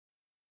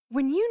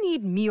When you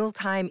need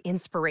mealtime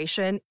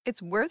inspiration, it's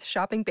worth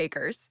shopping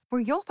Baker's, where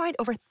you'll find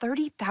over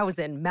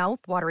 30,000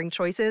 mouth-watering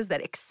choices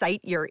that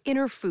excite your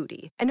inner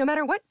foodie. And no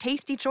matter what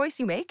tasty choice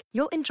you make,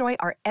 you'll enjoy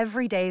our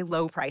everyday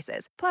low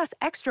prices, plus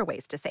extra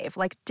ways to save,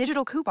 like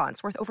digital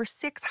coupons worth over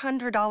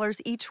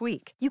 $600 each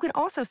week. You can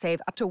also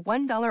save up to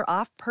 $1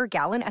 off per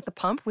gallon at the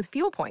pump with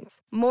fuel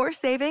points. More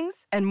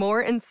savings and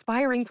more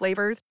inspiring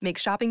flavors make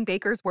shopping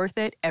Baker's worth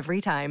it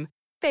every time.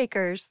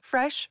 Baker's,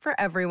 fresh for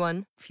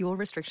everyone. Fuel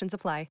restrictions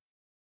apply.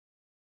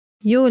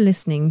 You're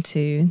listening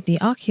to the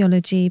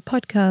Archaeology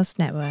Podcast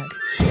Network.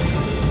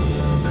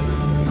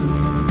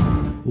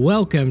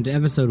 Welcome to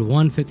episode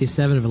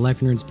 157 of the Life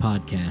Nerds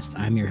Podcast.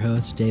 I'm your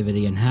host, David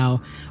Ian Howe.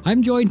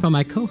 I'm joined by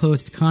my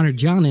co-host, Connor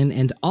Johnnon,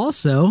 and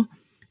also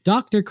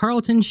Dr.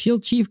 Carlton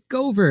Shield Chief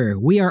Gover.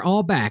 We are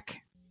all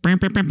back. We're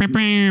supposed to hit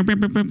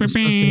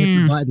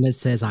the button that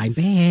says, I'm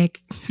back.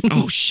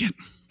 Oh, shit.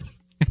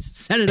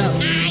 Set it up.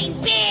 I'm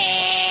back.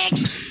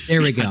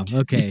 There we go.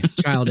 Okay.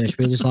 Childish.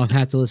 We just lost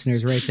half the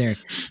listeners right there.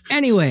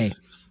 Anyway,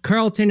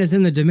 Carlton is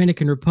in the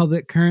Dominican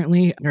Republic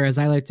currently, or as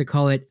I like to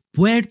call it,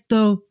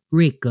 Puerto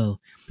Rico.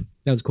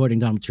 That was quoting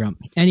Donald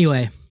Trump.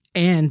 Anyway,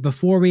 and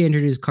before we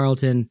introduce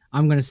Carlton,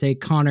 I'm going to say,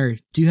 Connor,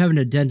 do you have an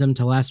addendum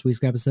to last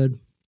week's episode?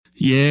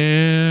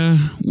 Yeah,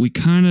 we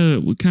kind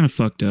of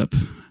fucked up.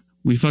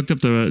 We fucked up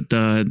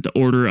the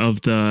order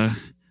of the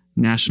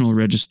National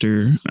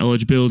Register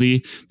eligibility.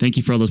 Thank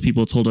you for all those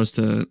people who told us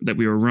that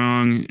we were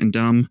wrong and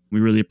dumb. We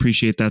really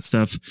appreciate that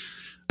stuff.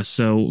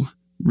 So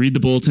read the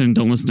bulletin.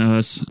 Don't listen to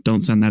us.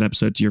 Don't send that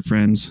episode to your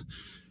friends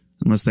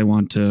unless they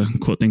want to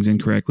quote things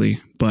incorrectly.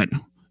 But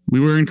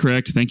we were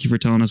incorrect. Thank you for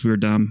telling us we were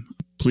dumb.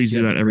 Please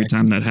do that every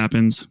time that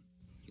happens.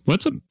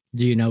 What's up?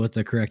 Do you know what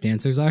the correct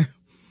answers are?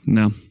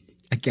 No.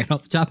 I can't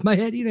off the top of my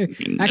head either.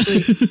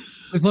 Actually,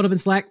 we pulled up in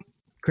Slack.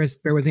 Chris,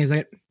 bear with me a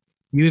second.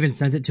 You even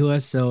sent it to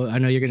us, so I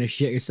know you're going to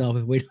shit yourself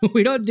if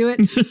we don't do it.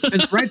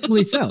 It's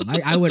rightfully so.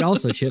 I would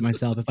also shit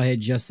myself if I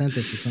had just sent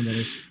this to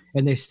somebody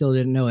and they still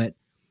didn't know it.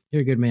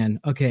 You're a good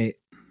man. Okay.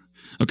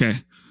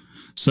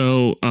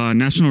 So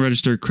National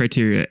Register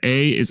criteria.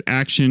 A is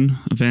action,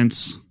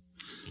 events.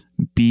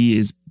 B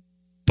is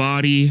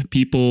body,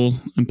 people,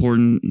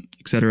 important,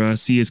 etc.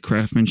 C is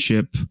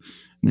craftsmanship. And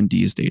then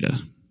D is data.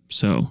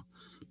 So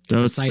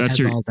that's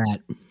all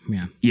that.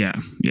 Yeah.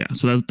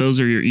 So those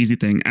are your easy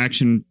thing.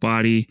 Action,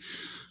 body,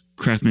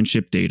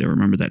 craftsmanship, data.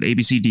 Remember that.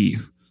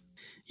 ABCD.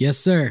 Yes,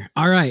 sir.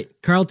 All right.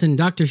 Carlton,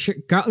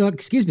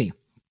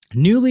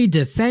 newly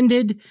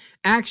defended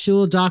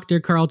actual Dr.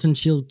 Carlton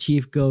Shield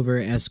Chief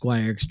Gover,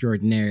 Esquire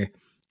Extraordinaire.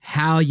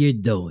 How you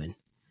doing?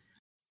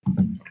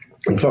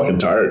 I'm fucking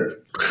tired.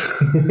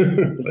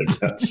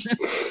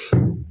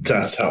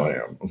 That's how I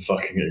am. I'm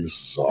fucking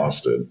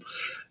exhausted.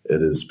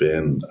 It has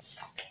been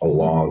a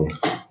long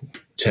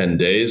 10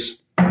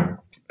 days,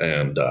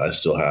 and I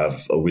still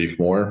have a week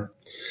more.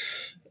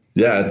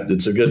 Yeah,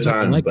 it's a good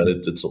time, but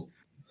it's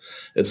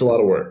a lot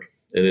of work.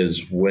 It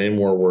is way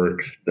more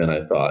work than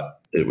I thought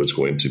it was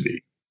going to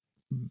be.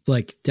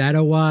 Like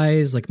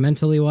data-wise, like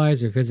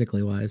mentally-wise, or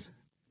physically-wise?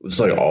 It's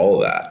like all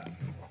of that.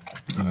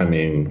 I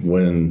mean,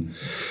 when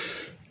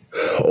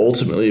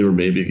ultimately we're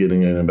maybe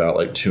getting in about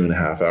like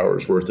 2.5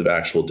 hours worth of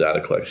actual data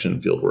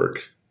collection field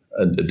work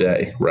a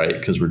day, right?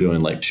 Because we're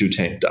doing like 2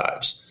 tank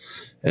dives.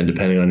 And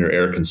depending on your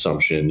air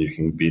consumption, you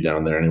can be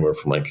down there anywhere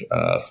from like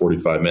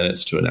 45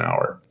 minutes to an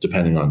hour,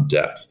 depending on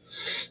depth.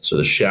 So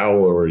the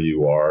shallower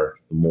you are,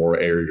 the more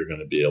air you're going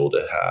to be able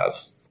to have.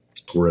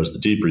 Whereas the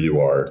deeper you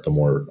are, the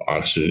more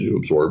oxygen you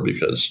absorb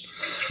because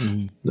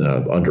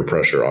under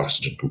pressure,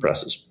 oxygen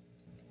compresses.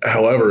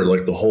 However,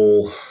 like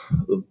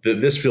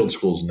this field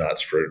school is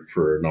nuts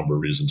for a number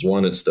of reasons.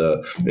 One, it's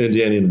the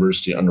Indiana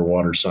University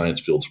Underwater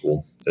Science Field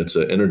School. It's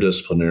an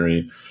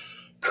interdisciplinary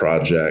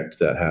project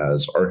that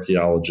has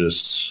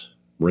archaeologists,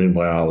 marine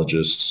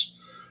biologists,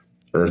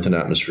 earth and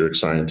atmospheric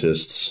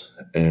scientists,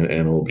 and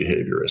animal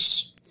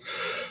behaviorists.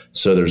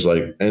 So there's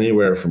like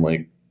anywhere from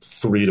like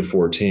 3 to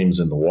 4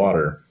 teams in the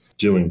water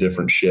doing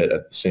different shit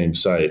at the same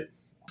site.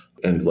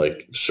 And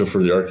so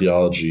for the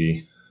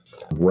archaeology,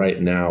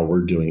 right now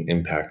we're doing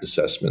impact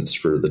assessments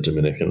for the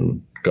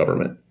Dominican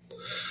government.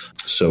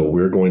 So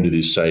we're going to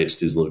these sites,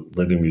 these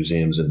living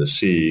museums in the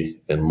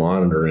sea, and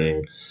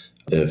monitoring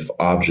if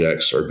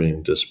objects are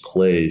being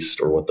displaced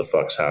or what the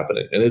fuck's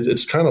happening. And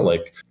it's kind of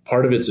like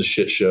part of it's a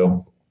shit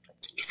show.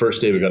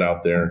 First day we got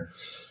out there,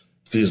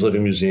 these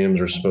living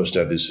museums are supposed to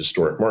have these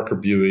historic marker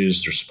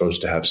buoys. They're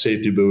supposed to have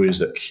safety buoys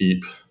that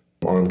keep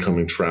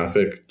oncoming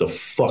traffic the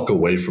fuck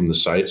away from the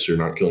site so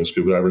you're not killing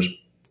scuba divers.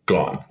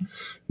 Gone.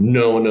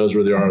 No one knows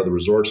where they are. The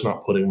resort's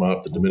not putting them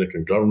up. The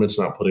Dominican government's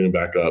not putting them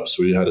back up.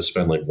 So we had to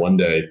spend like one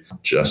day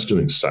just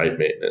doing site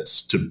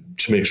maintenance to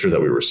make sure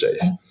that we were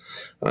safe.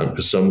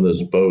 Because some of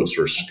those boats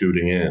are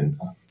scooting in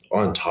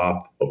on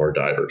top of our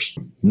divers.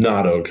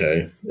 Not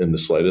okay in the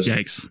slightest.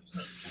 Yikes.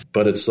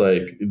 But it's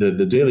like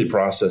the daily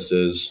process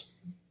is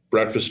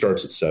breakfast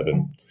starts at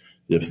 7.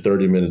 You have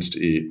 30 minutes to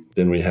eat.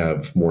 Then we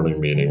have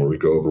morning meeting where we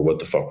go over what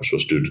the fuck we're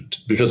supposed to do.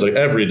 Because like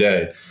every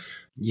day,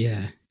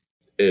 yeah,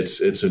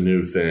 it's a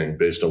new thing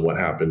based on what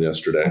happened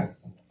yesterday.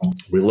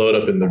 We load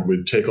up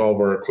we take all of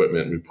our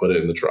equipment and we put it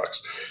in the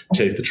trucks,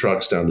 take the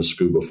trucks down to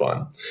Scuba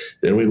Fun.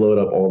 Then we load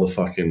up all the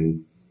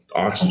fucking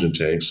oxygen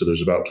tanks. So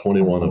there's about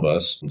 21 of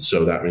us.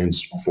 So that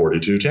means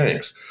 42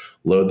 tanks.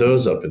 Load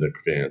those up into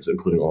vans,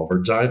 including all of our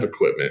dive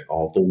equipment,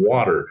 all of the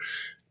water,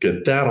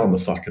 get that on the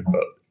fucking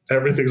boat.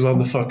 Everything's on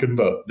the fucking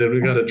boat. Then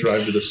we got to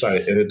drive to the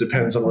site, and it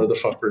depends on where the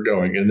fuck we're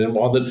going. And then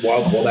while that's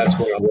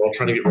going on, we're all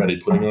trying to get ready,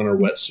 putting on our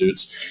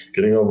wetsuits,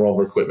 getting all of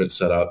our equipment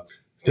set up.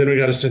 Then we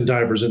got to send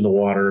divers in the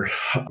water,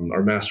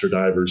 our master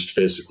divers,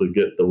 to basically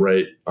get the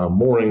right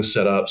mooring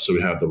set up so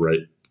we have the right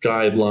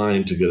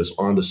guideline to get us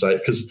onto site.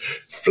 Because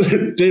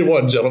day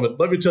one, gentlemen,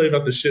 let me tell you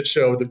about the shit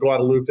show the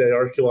Guadalupe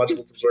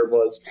Archaeological Preserve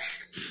was.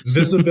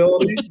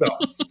 Visibility,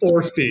 about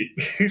 4 feet.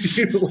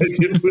 Like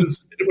it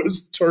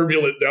was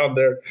turbulent down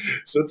there.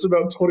 So it's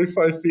about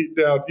 25 feet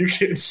down. You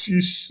can't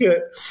see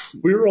shit.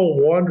 We were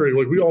all wandering.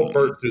 Like we all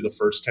burnt through the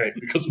first tank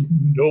because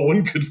no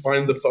one could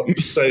find the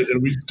fucking site.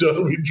 And we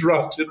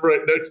dropped it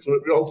right next to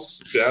it. We all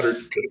scattered.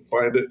 Couldn't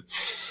find it.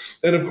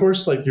 And of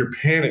course, like you're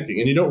panicking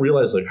and you don't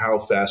realize like how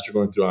fast you're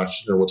going through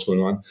oxygen or what's going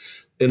on.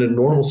 In a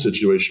normal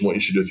situation, what you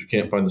should do if you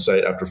can't find the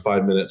site, after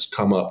 5 minutes,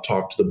 come up,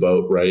 talk to the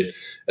boat, right?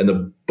 And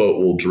the boat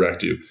will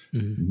direct you.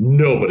 Mm-hmm.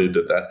 Nobody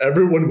did that.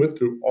 Everyone went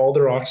through all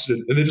their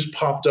oxygen and they just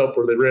popped up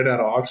where they ran out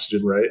of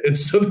oxygen, right? And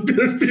so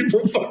there's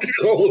people fucking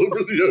all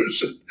over the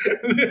ocean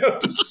and they have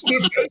to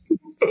swim back to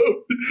the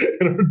boat.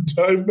 And our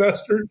dive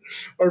master,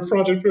 our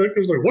project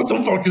director is like, what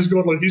the fuck is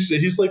going on?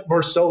 He's like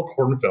Marcel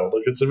Kornfeld.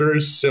 Like it's a very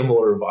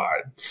similar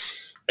vibe.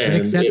 But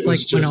except like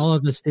when all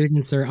of the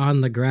students are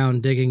on the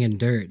ground digging in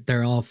dirt,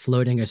 they're all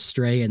floating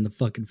astray in the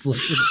fucking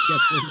floats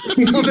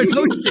of an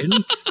ocean.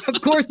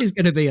 Of course he's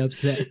going to be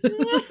upset.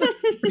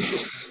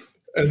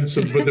 And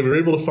so, but they were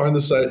able to find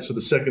the site. So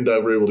the second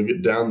dive, we were able to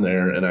get down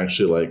there and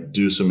actually like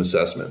do some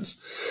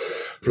assessments.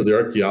 For the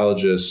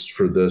archaeologists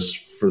for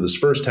this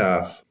first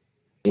half,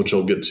 which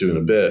I'll get to in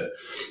a bit,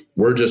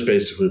 we're just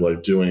basically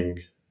like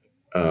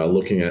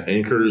looking at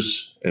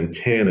anchors and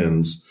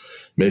cannons,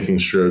 making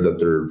sure that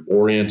they're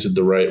oriented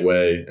the right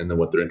way and then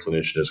what their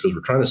inclination is, because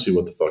we're trying to see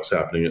what the fuck's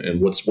happening. And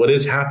what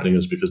is happening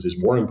is because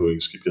these mooring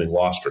buoys keep getting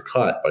lost or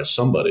cut by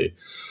somebody,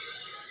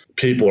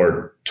 people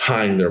are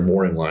tying their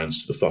mooring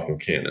lines to the fucking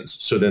cannons.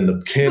 So then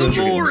the cannons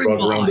are getting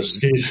drug around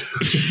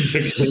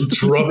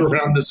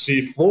the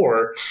sea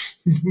floor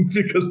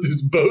because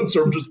these boats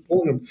are just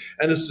pulling them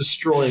and it's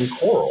destroying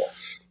coral.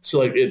 So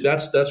like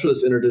that's where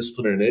this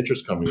interdisciplinary nature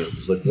is coming in.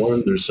 It's like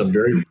one, there's some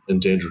very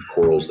endangered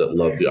corals that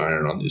love the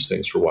iron on these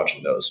things. We're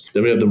watching those.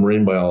 Then we have the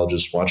marine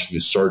biologists watching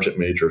these sergeant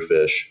major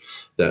fish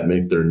that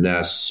make their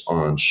nests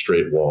on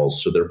straight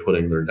walls. So they're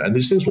putting and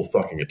these things will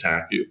fucking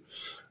attack you.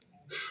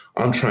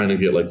 I'm trying to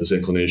get like this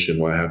inclination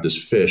where I have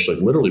this fish like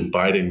literally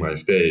biting my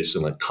face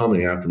and like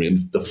coming after me. And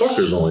the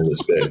fucker's only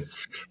this big,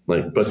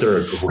 like, but they're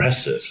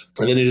aggressive.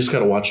 And then you just got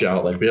to watch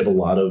out. Like we have a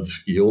lot of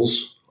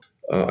eels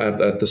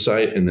at the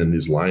site, and then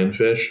these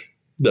lionfish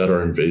that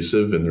are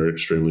invasive and they're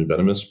extremely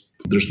venomous.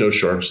 There's no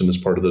sharks in this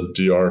part of the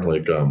DR.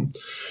 Like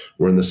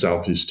we're in the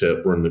southeast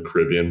tip, we're in the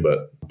Caribbean,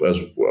 but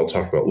as I'll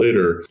talk about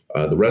later,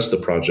 the rest of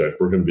the project,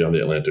 we're going to be on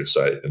the Atlantic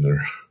site, and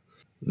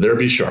there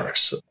be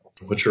sharks,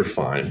 which are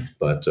fine.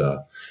 But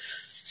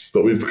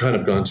we've kind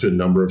of gone to a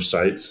number of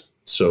sites.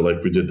 So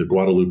like we did the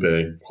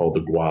Guadalupe, called the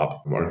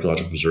Guap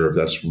Archaeological Preserve.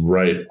 That's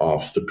right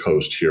off the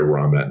coast here where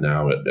I'm at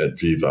now at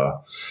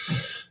Viva.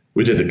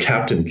 We did the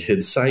Captain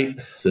Kidd site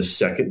the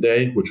second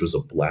day, which was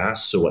a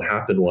blast. So what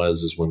happened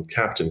is when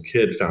Captain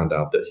Kidd found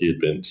out that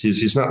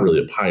he's not really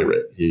a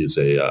pirate. He's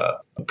a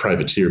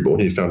privateer. But when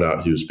he found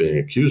out he was being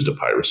accused of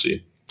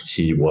piracy,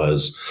 he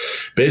was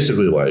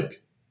basically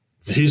like,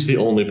 he's the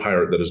only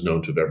pirate that is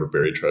known to have ever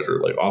buried treasure,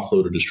 like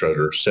offloaded his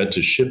treasure, set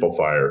his ship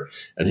afire,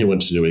 and he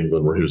went to New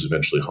England where he was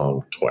eventually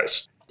hung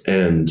twice.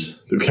 And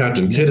the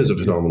Captain Kidd is a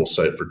phenomenal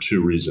site for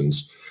two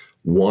reasons.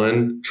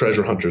 One,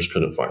 treasure hunters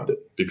couldn't find it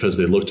because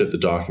they looked at the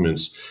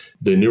documents.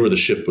 They knew where the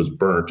ship was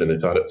burnt and they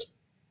thought it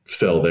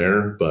fell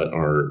there. But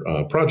our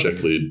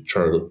project lead,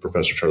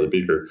 Professor Charlie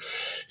Beaker,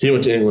 he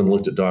went to England,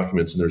 looked at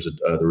documents, and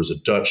there was a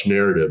Dutch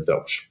narrative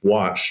that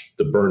watched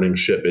the burning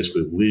ship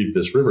basically leave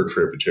this river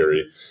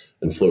tributary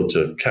and float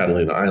to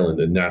Catalina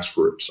Island, and that's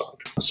where it sunk.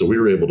 So we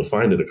were able to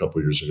find it a couple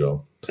of years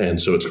ago. And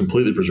so it's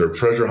completely preserved.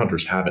 Treasure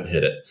hunters haven't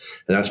hit it.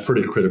 And that's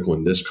pretty critical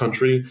in this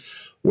country,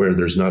 where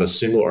there's not a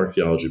single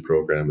archaeology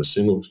program, a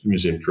single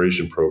museum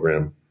curation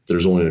program.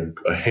 There's only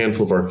a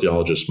handful of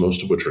archaeologists,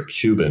 most of which are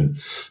Cuban.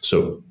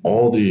 So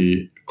all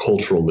the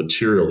cultural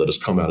material that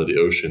has come out of the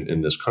ocean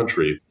in this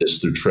country is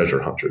through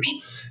treasure hunters.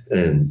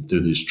 And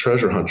through these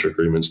treasure hunter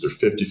agreements, they're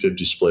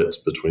 50-50 splits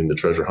between the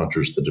treasure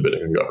hunters and the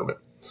Dominican government.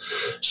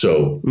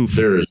 So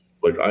there's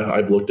like,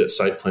 I've looked at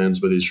site plans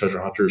by these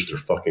treasure hunters. They're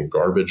fucking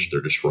garbage.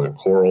 They're destroying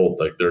coral.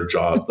 Like their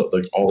job,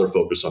 like all they're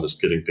focused on is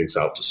getting things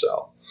out to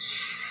sell.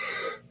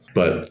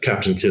 But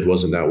Captain Kidd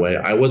wasn't that way.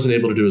 I wasn't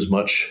able to do as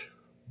much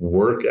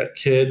work at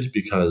Kidd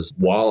because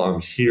while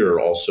I'm here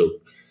also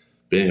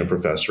being a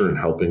professor and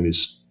helping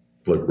these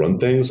run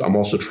things, I'm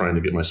also trying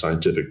to get my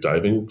scientific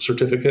diving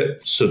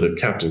certificate. So the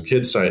Captain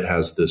Kidd site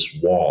has this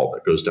wall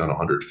that goes down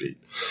 100 feet.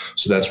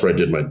 So that's where I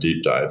did my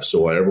deep dive.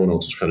 So while everyone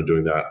else was kind of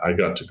doing that, I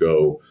got to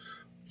go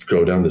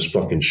down this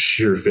fucking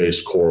sheer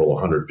face coral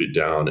 100 feet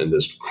down in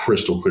this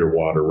crystal clear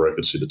water where I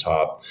could see the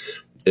top.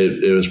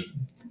 It was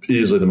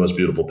easily the most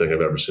beautiful thing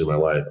I've ever seen in my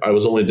life. I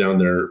was only down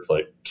there for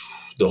like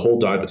the whole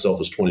dive itself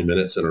was 20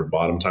 minutes and our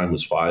bottom time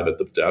was 5 at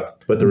the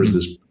depth. But there was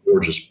this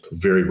gorgeous,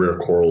 very rare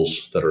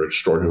corals that are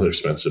extraordinarily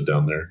expensive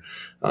down there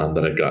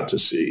that I got to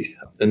see.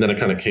 And then I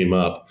kind of came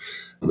up,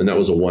 and that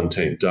was a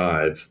 1-tank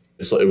dive.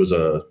 It was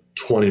a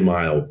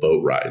 20-mile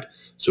boat ride.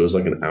 So it was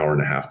like an hour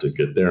and a half to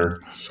get there.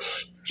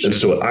 And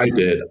so what I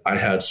did,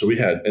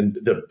 and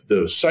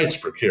the site's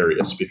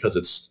precarious because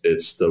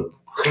it's the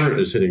current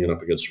is hitting it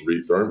up against a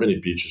reef. There aren't many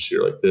beaches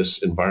here. Like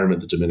this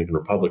environment, the Dominican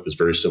Republic is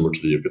very similar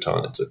to the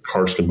Yucatan. It's a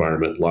karst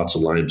environment, lots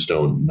of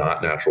limestone,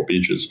 not natural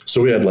beaches.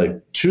 So we had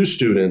like 2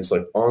 students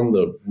like on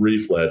the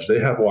reef ledge. They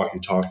have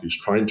walkie-talkies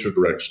trying to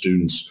direct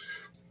students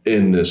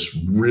in this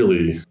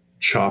really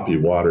choppy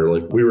water.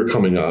 Like we were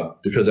coming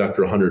up because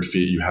after 100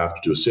 feet, you have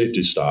to do a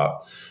safety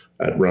stop.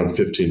 At around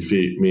 15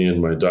 feet, me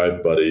and my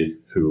dive buddy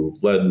who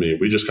led me,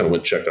 we just kind of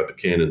went, checked out the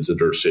cannons and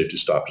did our safety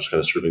stop, just kind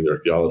of surveying the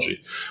archaeology.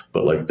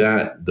 But like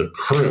that, the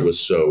current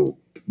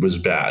was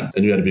bad.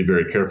 And you had to be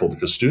very careful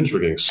because students were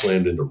getting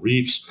slammed into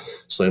reefs,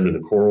 slammed into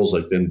corals.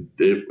 Like then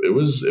it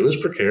was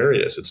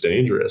precarious. It's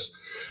dangerous.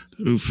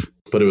 Oof.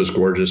 But it was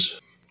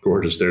gorgeous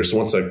there. So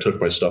once I took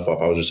my stuff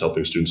off, I was just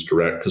helping students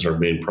direct because our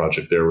main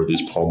project there were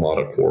these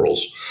palmata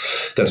corals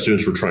that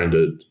students were trying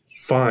to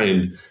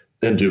find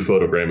and do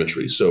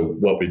photogrammetry. So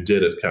what we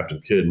did at Captain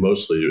Kidd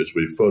mostly is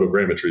we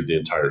photogrammetried the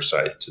entire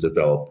site to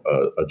develop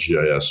a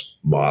GIS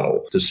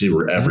model to see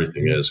where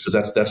everything is,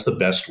 because that's the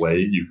best way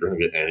you're going to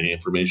get any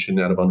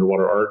information out of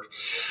underwater arc.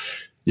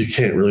 You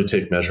can't really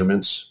take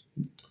measurements,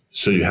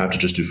 so you have to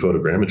just do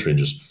photogrammetry and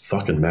just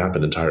fucking map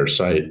an entire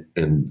site,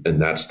 and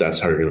that's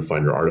how you're going to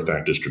find your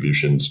artifact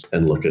distributions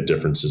and look at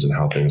differences in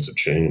how things have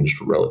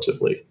changed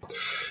relatively.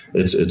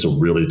 It's a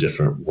really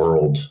different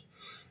world.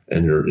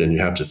 And you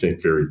have to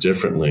think very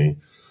differently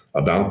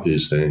about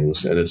these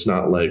things. And it's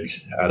not like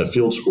at a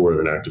field school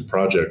or an active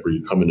project where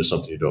you come into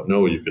something you don't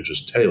know, you can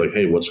just,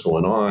 hey, what's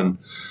going on?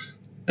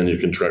 And you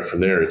can track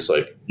from there. It's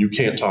like, you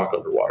can't talk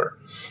underwater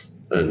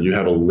and you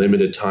have a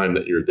limited time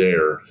that you're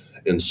there.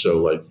 And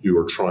so like you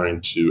are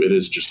it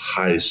is just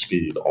high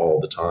speed all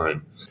the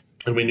time.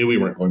 And we knew we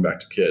weren't going back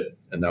to Kidd.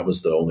 And that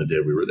was the only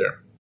day we were there.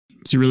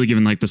 So you're really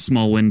given like the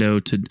small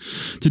window to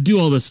do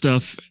all this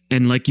stuff.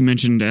 And like you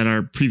mentioned at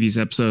our previous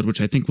episode,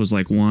 which I think was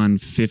like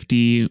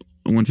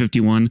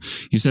 151,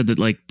 you said that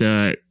like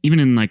even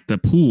in like the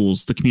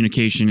pools, the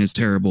communication is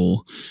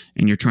terrible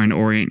and you're trying to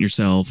orient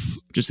yourself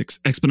just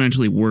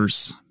exponentially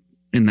worse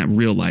in that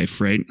real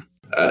life, right?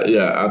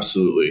 Yeah,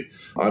 absolutely.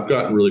 I've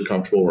gotten really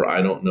comfortable where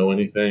I don't know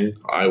anything.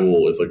 I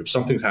will, if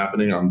something's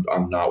happening, I'm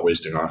not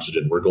wasting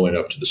oxygen. We're going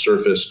up to the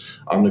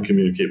surface. I'm going to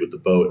communicate with the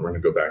boat and we're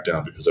going to go back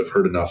down, because I've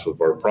heard enough of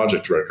our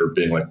project director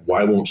being like,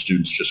 why won't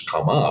students just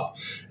come up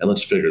and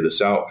let's figure this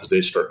out? Because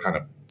they start kind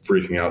of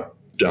freaking out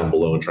down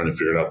below and trying to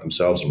figure it out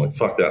themselves. I'm like,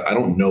 fuck that. I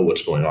don't know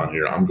what's going on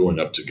here. I'm going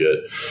up to get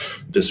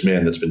this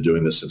man that's been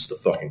doing this since the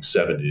fucking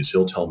 70s.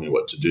 He'll tell me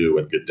what to do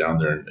and get down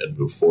there and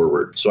move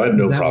forward. So I have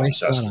no problem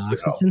just asking for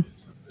help.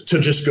 To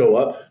just go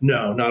up?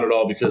 No, not at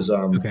all, because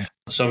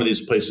some of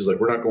these places, like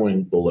we're not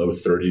going below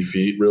 30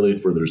 feet really,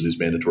 where there's these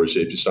mandatory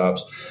safety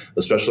stops,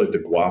 especially like the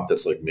guap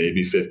that's like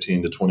maybe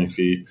 15 to 20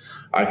 feet.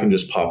 I can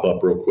just pop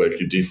up real quick.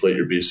 You deflate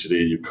your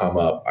BCD, you come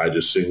up, I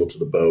just signal to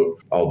the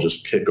boat, I'll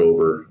just kick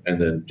over. And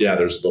then,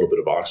 there's a little bit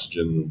of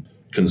oxygen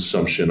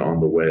consumption on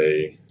the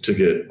way to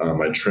get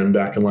my trim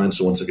back in line.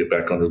 So once I get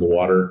back under the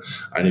water,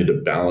 I need to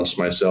balance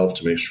myself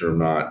to make sure I'm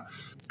not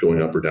going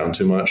up or down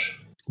too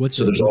much.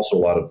 There's also a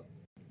lot of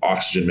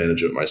oxygen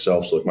management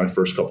myself. So like my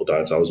first couple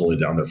dives, I was only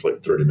down there for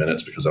like 30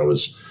 minutes because I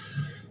was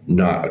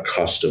not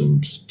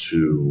accustomed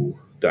to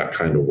that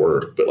kind of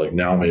work. But like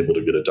now I'm able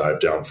to get a dive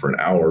down for an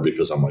hour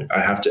because I'm like, I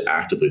have to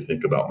actively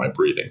think about my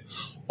breathing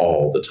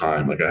all the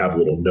time. Like I have a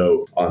little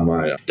note on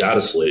my data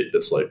slate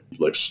that's like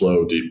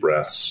slow, deep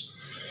breaths.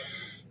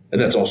 And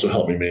that's also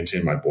helped me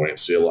maintain my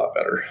buoyancy a lot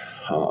better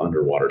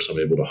underwater. So I'm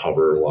able to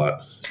hover a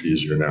lot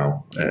easier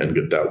now and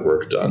get that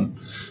work done.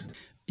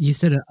 You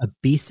said a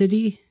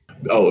BCD?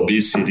 Oh, a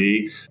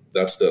BCD.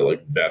 That's the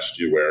like vest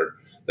you wear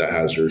that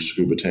has your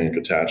scuba tank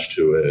attached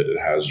to it. It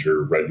has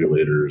your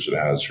regulators. It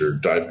has your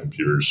dive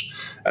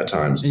computers at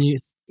times. And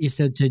you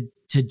said to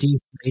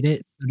deflate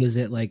it. So does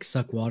it like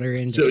suck water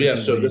in? So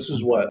this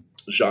is what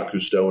Jacques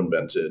Cousteau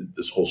invented,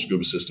 this whole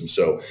scuba system.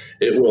 So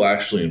it will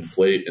actually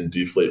inflate and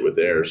deflate with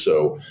air.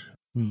 So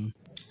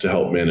to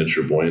help manage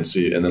your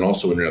buoyancy. And then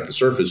also when you're at the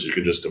surface, you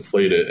can just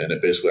inflate it and it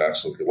basically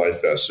acts like a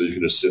life vest. So you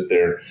can just sit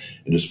there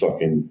and just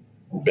fucking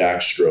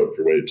backstroke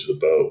your way to the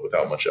boat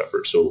without much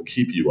effort. So it'll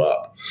keep you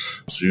up.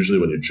 So usually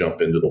when you jump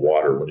into the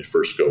water, when you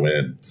first go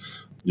in,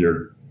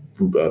 your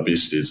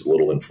BCD is a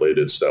little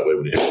inflated. So that way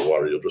when you hit the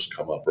water, you'll just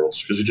come up, or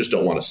else because you just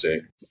don't want to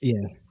sink.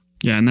 Yeah.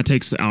 Yeah, and that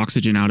takes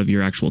oxygen out of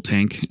your actual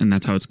tank, and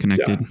that's how it's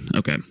connected. Yeah.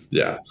 Okay.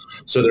 Yeah.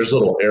 So there's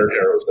little air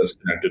harrows that's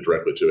connected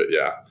directly to it.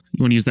 Yeah.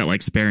 You want to use that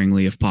like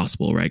sparingly if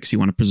possible, right? Because you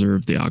want to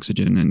preserve the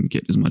oxygen and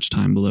get as much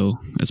time below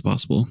as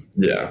possible.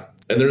 Yeah.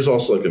 And there's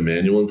also like a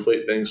manual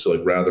inflate thing. So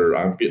like rather,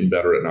 I'm getting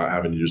better at not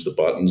having to use the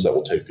buttons that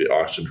will take the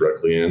oxygen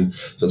directly in.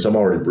 Since I'm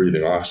already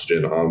breathing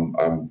oxygen,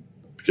 I'm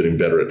getting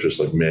better at just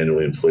like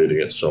manually inflating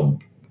it so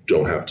I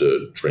don't have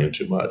to drain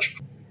too much.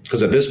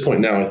 Because at this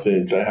point now, I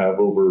think I have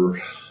over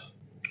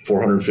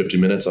 450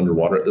 minutes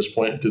underwater at this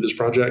point through this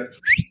project.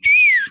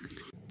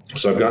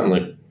 So I've gotten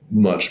like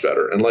much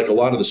better. And like a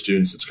lot of the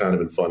students, it's kind of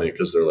been funny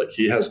because they're like,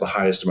 he has the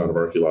highest amount of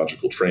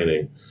archaeological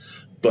training,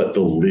 but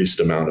the least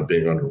amount of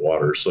being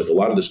underwater. So like a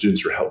lot of the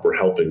students were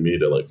helping me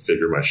to like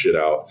figure my shit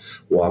out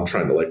while I'm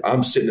trying to like,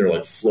 I'm sitting there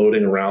like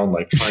floating around,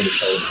 like trying to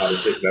tell them how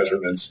to take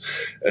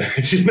measurements.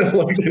 And, you know,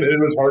 like it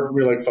was hard for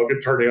me, like fucking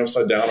turning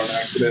upside down on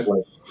accident,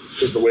 like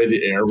because the way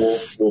the air will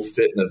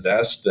fit in a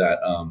vest that,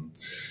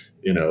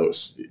 you know,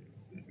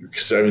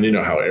 because I mean, you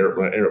know how air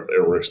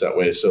works that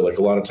way. So like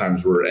a lot of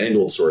times we're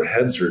angled so our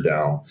heads are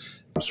down,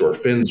 so our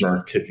fins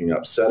aren't kicking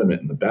up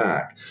sediment in the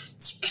back.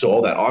 So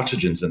all that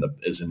oxygen's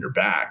is in your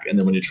back. And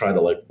then when you try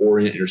to like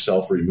orient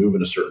yourself or you move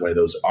in a certain way,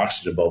 those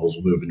oxygen bubbles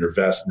will move in your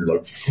vest and you're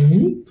like,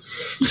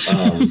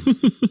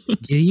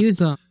 Do you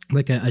use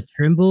like a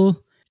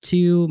Trimble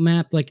to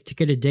map, like to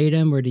get a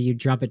datum, or do you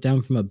drop it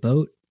down from a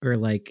boat? Or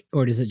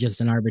is it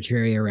just an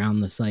arbitrary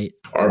around the site?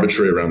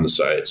 Arbitrary around the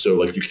site. So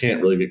like you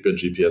can't really get good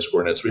GPS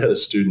coordinates. We had a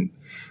student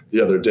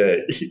the other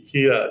day.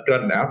 He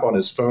got an app on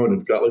his phone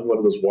and got like one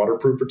of those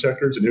waterproof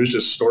protectors, and he was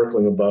just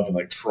snorkeling above and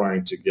like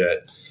trying to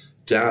get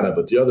data.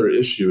 But the other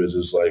issue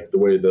is like the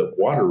way that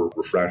water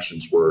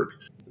refractions work.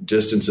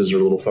 Distances are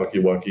a little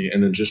fucky-wucky,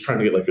 and then just trying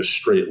to get like a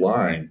straight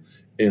line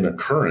in a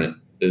current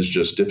is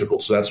just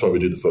difficult. So that's why we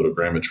do the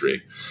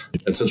photogrammetry.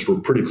 And since we're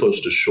pretty close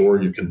to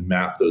shore, you can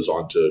map those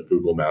onto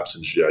Google Maps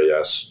and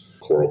GIS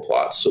coral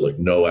plots. So like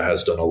NOAA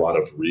has done a lot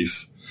of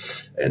reef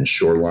and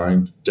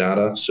shoreline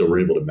data. So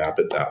we're able to map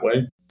it that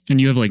way. And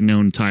you have like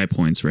known tie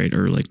points, right?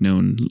 Or like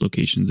known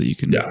locations that you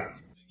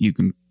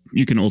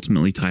can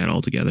ultimately tie it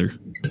all together.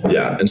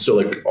 Yeah. And so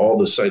like all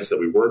the sites that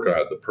we work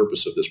on, the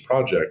purpose of this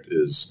project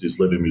is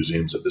these living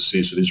museums of the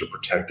sea. So these are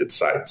protected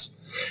sites.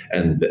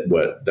 And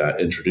what that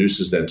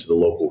introduces then to the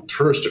local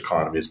tourist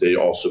economy is they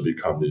also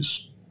become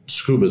these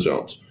scuba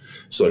zones.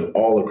 So like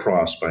all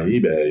across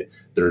Bayi Bay,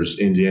 there's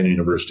Indiana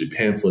University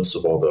pamphlets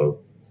of all the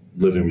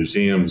living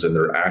museums, and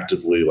they're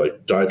actively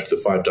like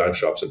the 5 dive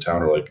shops in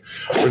town are like,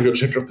 we're gonna go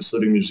check out this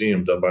living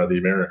museum done by the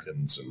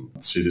Americans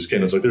and see these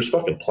cannons. Like there's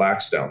fucking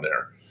plaques down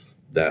there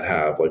that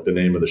have like the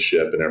name of the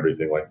ship and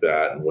everything like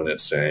that and when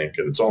it sank,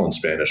 and it's all in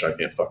Spanish. I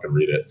can't fucking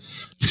read it.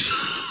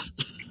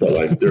 But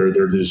like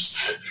they're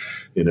just,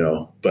 you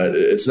know, but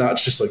it's not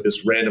just like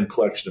this random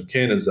collection of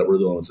cannons that we're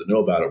the ones that know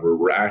about it.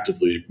 We're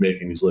actively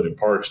making these living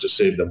parks to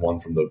save them, one,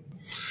 from the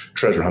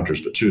treasure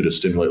hunters, but two, to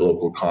stimulate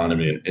local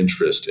economy and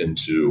interest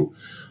into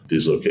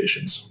these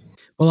locations.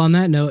 Well, on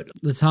that note,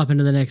 let's hop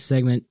into the next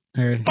segment.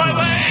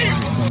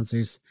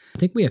 Sponsors. I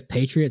think we have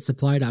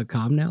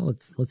patriotsupply.com now.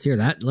 Let's hear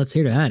that. Let's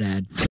hear that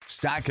ad.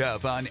 Stock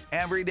up on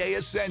everyday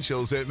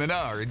essentials at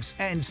Menards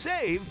and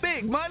save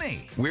big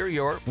money. We're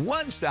your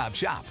one-stop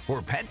shop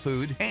for pet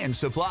food and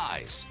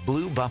supplies.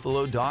 Blue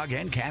Buffalo dog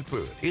and cat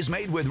food is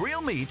made with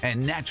real meat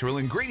and natural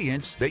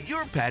ingredients that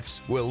your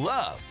pets will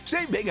love.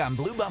 Save big on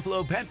Blue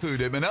Buffalo pet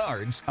food at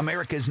Menards,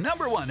 America's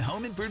 #1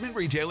 home improvement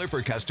retailer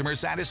for customer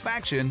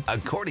satisfaction,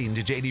 according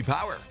to J.D.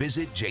 Power.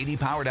 Visit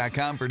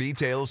jdpower.com for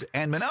details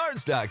and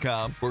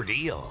menards.com for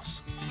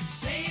deals.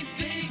 Save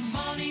big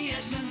money at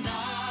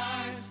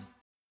Menards.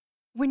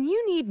 When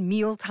you need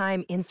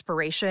mealtime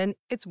inspiration,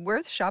 it's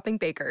worth shopping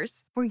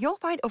Baker's, where you'll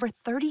find over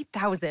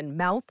 30,000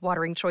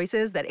 mouth-watering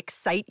choices that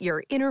excite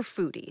your inner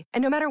foodie.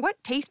 And no matter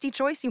what tasty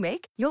choice you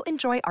make, you'll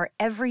enjoy our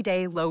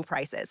everyday low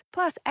prices,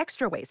 plus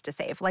extra ways to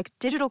save, like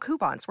digital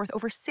coupons worth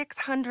over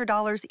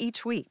 $600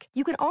 each week.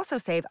 You can also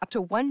save up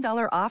to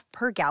 $1 off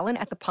per gallon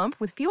at the pump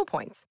with fuel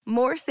points.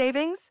 More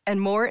savings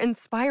and more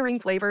inspiring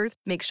flavors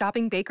make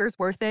shopping Baker's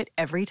worth it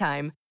every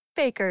time.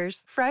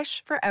 Baker's,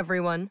 fresh for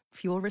everyone.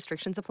 Fuel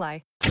restrictions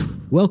apply.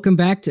 Welcome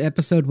back to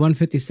episode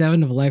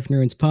 157 of Life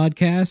Nerds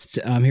podcast.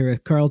 I'm here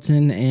with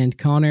Carlton and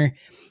Connor.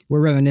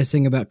 We're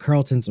reminiscing about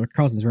Carlton's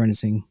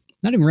reminiscing.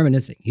 Not even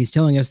reminiscing. He's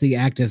telling us the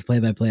active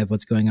play-by-play of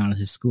what's going on at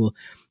his school.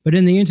 But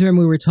in the interim,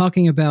 we were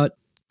talking about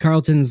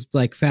Carlton's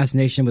like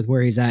fascination with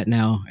where he's at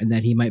now, and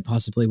that he might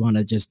possibly want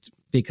to just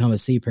become a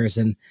sea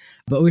person.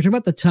 But we were talking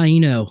about the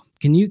Taino.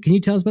 Can you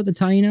tell us about the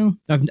Taino?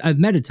 I've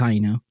met a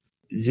Taino.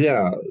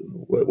 Yeah,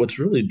 what's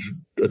really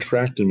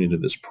attracted me to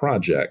this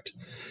project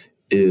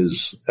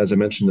is, as I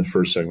mentioned in the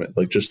first segment,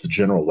 like just the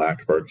general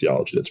lack of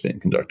archaeology that's being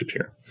conducted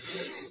here.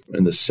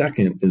 And the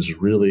second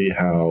is really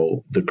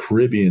how the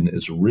Caribbean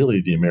is really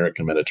the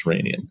American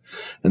Mediterranean,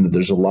 and that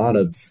there's a lot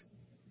of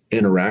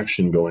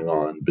interaction going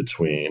on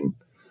between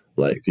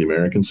like the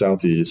American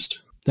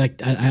Southeast.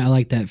 Like I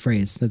like that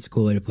phrase. That's a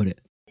cool way to put it.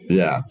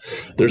 Yeah,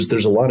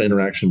 there's a lot of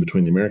interaction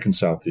between the American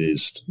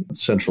Southeast,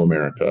 Central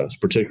America,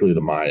 particularly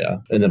the Maya,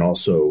 and then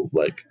also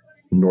like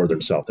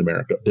northern South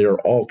America. They are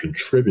all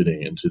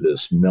contributing into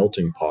this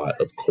melting pot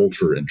of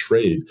culture and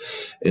trade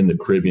in the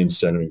Caribbean,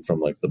 stemming from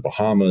like the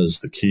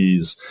Bahamas, the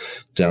Keys,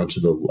 down to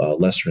the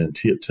Lesser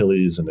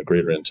Antilles and the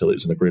Greater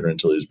Antilles, and the Greater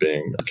Antilles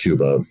being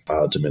Cuba,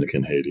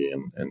 Dominican, Haiti,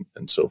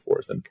 and so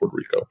forth, and Puerto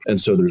Rico. And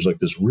so there's like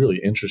this really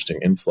interesting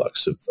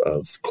influx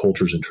of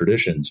cultures and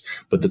traditions,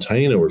 but the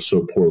Taino are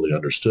so poorly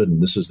understood.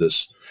 And this is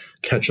this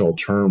catch-all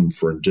term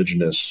for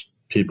indigenous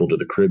people to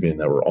the Caribbean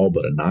that were all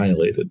but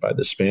annihilated by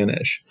the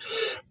Spanish.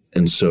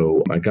 And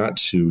so I got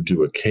to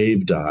do a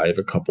cave dive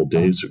a couple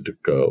days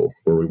ago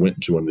where we went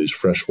into one of these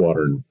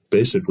freshwater,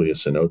 basically a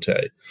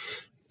cenote.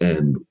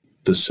 And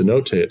the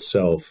cenote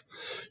itself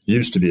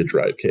used to be a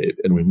dry cave.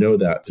 And we know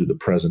that through the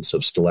presence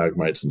of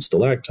stalagmites and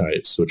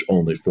stalactites, which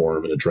only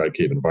form in a dry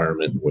cave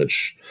environment in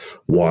which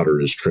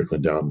water is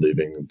trickling down,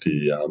 leaving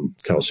the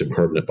calcium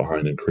carbonate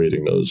behind and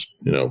creating those,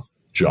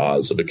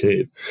 jaws of a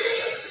cave.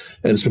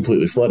 And it's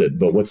completely flooded.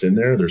 But what's in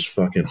there? There's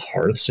fucking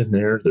hearths in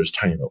there. There's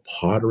Taino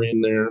pottery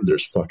in there.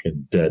 There's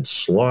fucking dead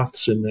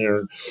sloths in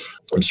there.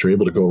 And so you're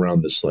able to go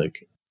around this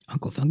like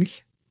Uncle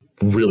Fungus,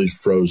 really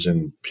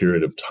frozen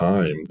period of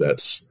time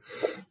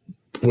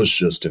was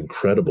just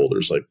incredible.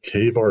 There's like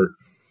cave art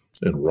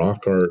and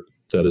rock art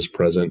that is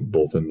present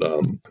both in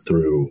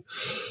through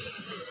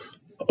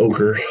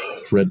ochre,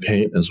 red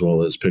paint, as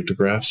well as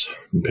pictographs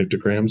and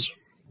pictograms.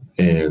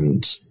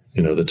 And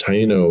the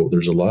Taino,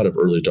 there's a lot of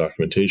early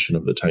documentation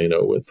of the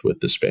Taino with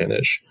the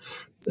Spanish.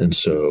 And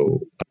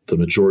so the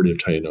majority of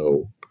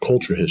Taino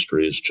culture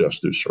history is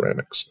just through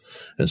ceramics.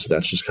 And so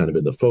that's just kind of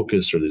been the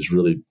focus, or these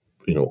really,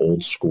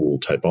 old school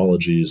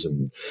typologies.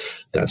 And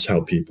that's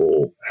how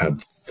people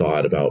have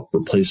thought about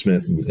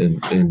replacement in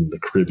the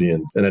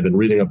Caribbean. And I've been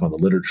reading up on the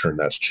literature, and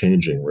that's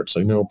changing, where it's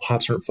like, no,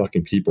 pots aren't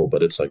fucking people,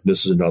 but it's like,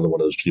 this is another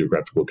one of those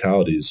geographic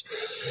localities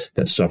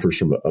that suffers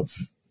from a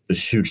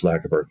huge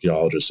lack of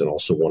archaeologists, and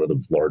also one of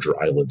the larger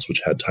islands,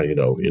 which had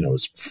Taino,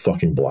 is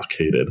fucking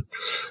blockaded,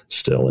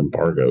 still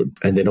embargoed.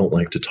 And they don't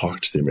like to talk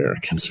to the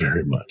Americans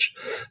very much.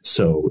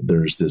 So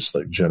there's this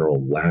like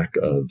general lack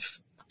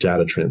of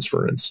data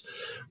transference.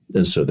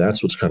 And so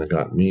that's what's kind of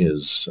got me,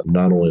 is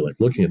not only like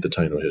looking at the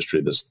Taino history,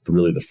 this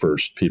really the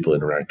first people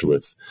interacted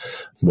with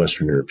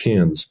Western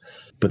Europeans,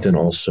 but then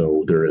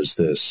also there is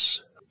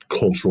this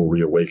cultural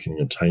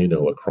reawakening of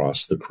Taino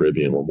across the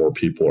Caribbean, where more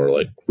people are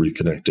like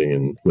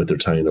reconnecting with their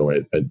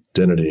Taino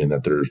identity, and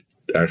that there's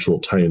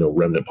actual Taino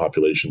remnant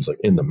populations like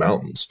in the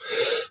mountains.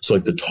 So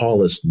like the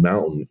tallest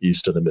mountain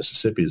east of the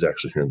Mississippi is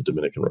actually here in the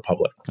Dominican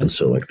Republic. And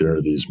so like there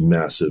are these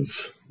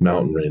massive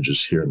mountain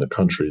ranges here in the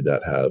country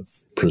that have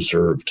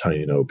preserved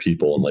Taino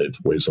people and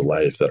ways of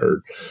life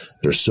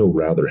they're still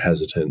rather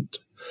hesitant.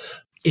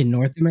 in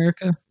North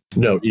America?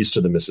 No, east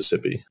of the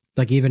Mississippi.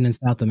 Like even in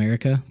South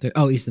America?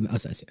 East of the, I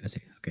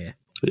see. Okay.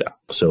 Yeah.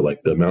 So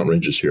like the mountain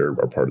ranges here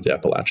are part of the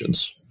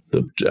Appalachians,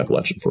 the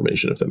Appalachian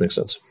Formation, if that makes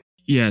sense.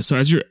 Yeah. So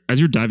as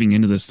you're diving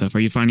into this stuff, are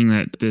you finding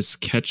that this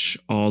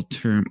catch-all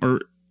term,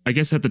 or I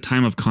guess at the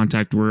time of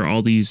contact, were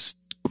all these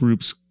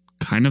groups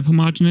kind of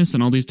homogenous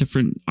in all these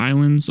different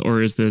islands,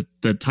 or is the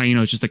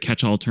Taino just a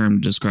catch-all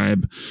term to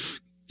describe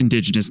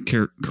indigenous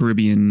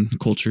Caribbean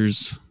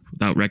cultures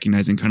without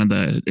recognizing kind of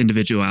the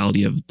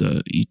individuality of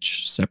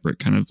each separate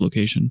kind of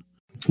location?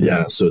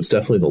 Yeah, so it's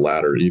definitely the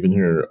latter. Even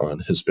here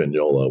on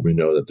Hispaniola, we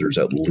know that there's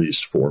at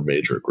least 4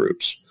 major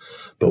groups,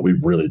 but we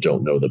really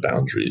don't know the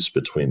boundaries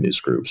between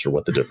these groups or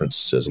what the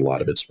difference is. A lot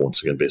of it's,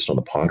 once again, based on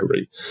the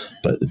pottery,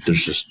 but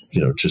there's just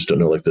don't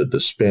know, like the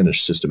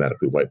Spanish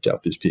systematically wiped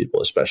out these people,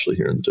 especially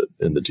here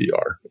in the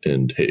DR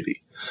and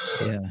Haiti.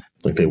 Yeah.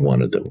 Like they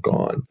wanted them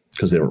gone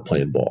because they weren't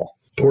playing ball.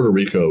 Puerto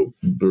Rico,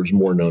 there's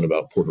more known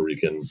about Puerto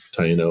Rican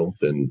Taino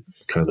than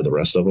kind of the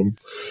rest of them.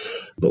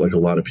 But like a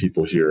lot of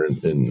people here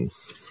in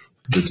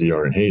the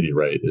DR and Haiti,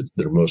 right,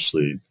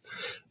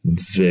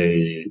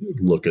 they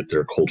look at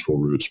their cultural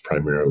roots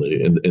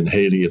primarily. In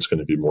Haiti, it's going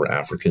to be more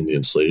African, the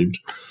enslaved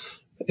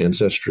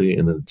ancestry.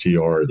 And in the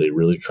DR, they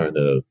really kind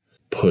of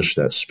push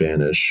that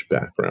Spanish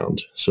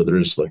background. So there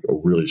is like a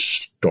really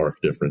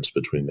stark difference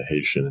between the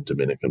Haitian and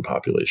Dominican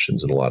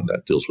populations. And a lot of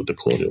that deals with the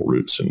colonial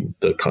roots and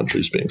the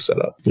countries being set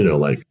up.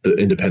 Like the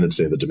Independence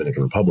Day of the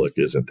Dominican Republic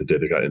isn't the day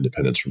they got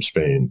independence from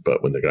Spain,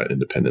 but when they got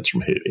independence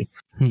from Haiti.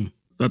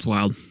 That's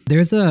wild.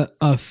 There's a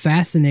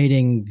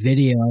fascinating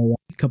video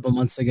a couple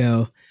months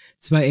ago.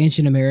 It's about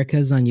Ancient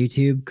Americas on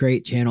YouTube.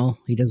 Great channel.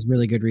 He does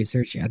really good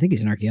research. I think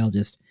he's an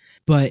archaeologist.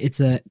 But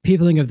it's a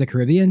peopling of the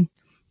Caribbean.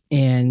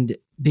 And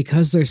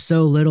because there's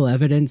so little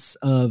evidence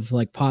of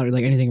like pottery,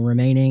 like anything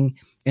remaining,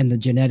 and the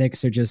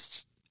genetics are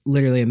just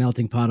literally a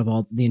melting pot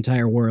of the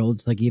entire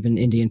world, like even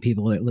Indian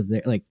people that live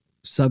there, like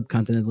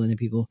subcontinental Indian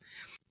people,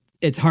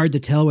 it's hard to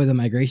tell where the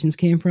migrations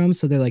came from.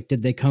 So they're like,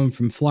 did they come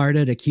from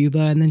Florida to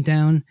Cuba and then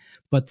down?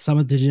 But some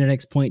of the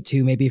genetics point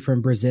to maybe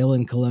from Brazil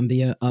and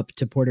Colombia up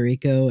to Puerto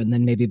Rico and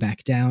then maybe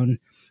back down.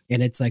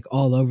 And it's like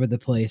all over the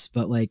place.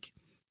 But like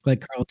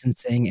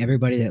Carlton's saying,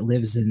 everybody that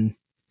lives in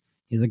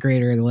the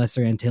Greater, the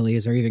Lesser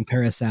Antilles, or even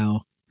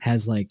Curacao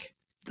has like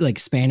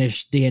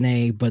Spanish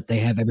DNA, but they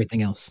have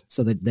everything else.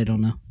 So that they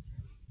don't know.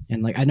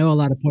 And like, I know a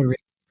lot of Puerto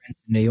Rican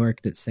friends in New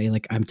York that say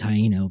like I'm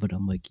Taino, but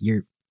I'm like,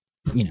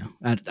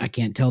 I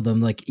can't tell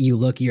them like you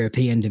look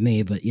European to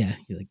me, but yeah,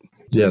 you're like.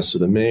 Yeah, so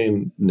the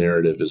main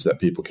narrative is that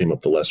people came up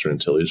the Lesser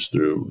Antilles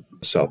through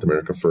South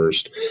America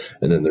first,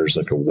 and then there's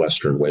like a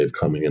Western wave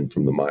coming in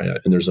from the Maya.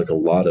 And there's like a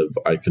lot of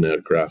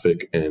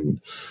iconographic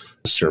and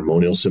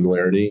ceremonial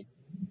similarity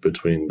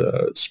between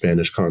the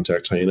Spanish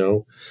contact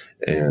Taino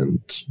and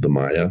the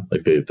Maya.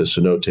 Like the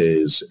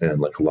cenotes and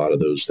like a lot of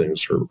those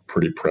things are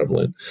pretty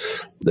prevalent.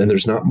 And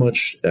there's not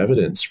much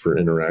evidence for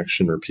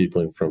interaction or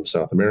peopling from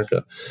South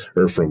America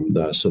or from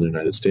the southern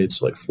United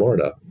States, like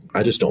Florida.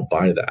 I just don't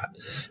buy that.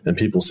 And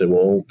people say,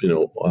 well,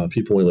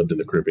 people only lived in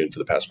the Caribbean for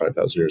the past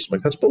 5,000 years. I'm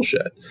like, that's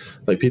bullshit.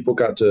 Like people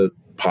got to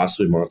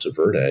possibly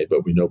Monteverde,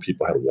 but we know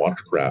people had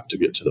watercraft to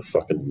get to the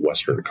fucking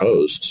western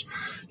coasts.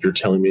 You're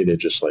telling me they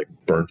just like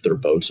burnt their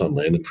boats on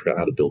land and forgot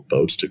how to build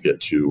boats to get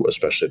to,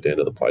 especially at the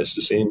end of the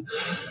Pleistocene,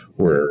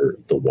 where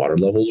the water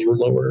levels were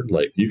lower?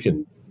 Like you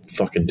can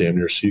fucking damn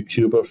near see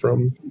Cuba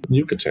from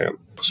Yucatan.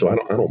 So I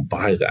don't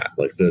buy that.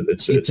 Like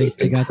it's they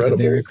incredible. Got to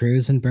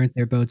Veracruz and burnt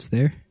their boats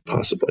there?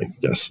 Possibly,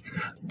 yes.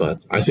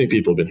 But I think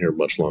people have been here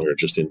much longer.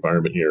 Just the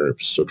environment here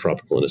is so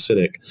tropical and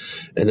acidic.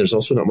 And there's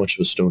also not much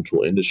of a stone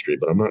tool industry,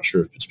 but I'm not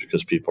sure if it's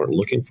because people aren't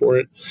looking for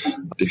it,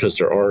 because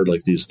there are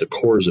like the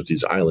cores of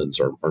these islands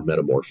are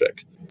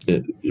metamorphic.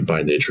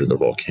 By nature, they're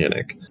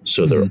volcanic.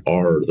 So there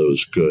are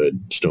those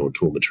good stone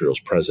tool materials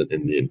present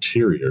in the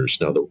interiors.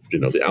 Now,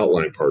 the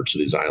outlying parts of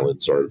these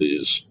islands are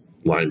these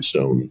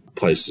limestone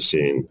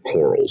Pleistocene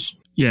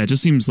corals. Yeah, it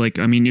just seems like,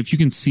 I mean, if you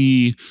can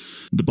see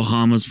the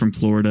Bahamas from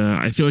Florida,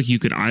 I feel like you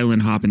could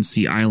island hop and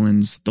see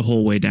islands the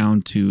whole way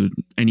down to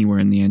anywhere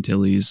in the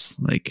Antilles.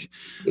 Like,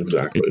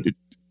 exactly.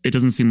 It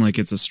doesn't seem like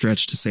it's a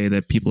stretch to say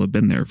that people have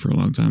been there for a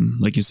long time.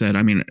 Like you said,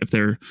 I mean, if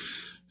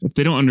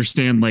they don't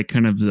understand like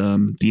kind of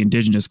the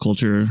indigenous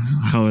culture,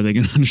 how are they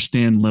going to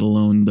understand, let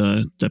alone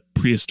the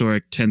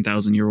prehistoric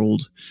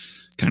 10,000-year-old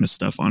kind of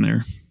stuff on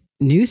there?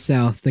 New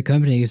South, the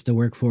company I used to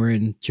work for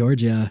in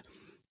Georgia,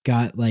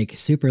 got like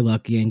super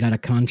lucky and got a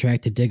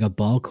contract to dig a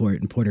ball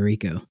court in Puerto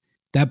Rico.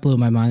 That blew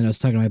my mind. I was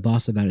talking to my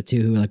boss about it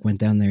too, who like went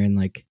down there, and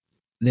like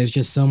there's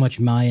just so much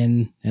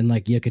Mayan and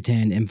like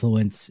Yucatan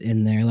influence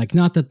in there. Like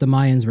not that the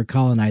Mayans were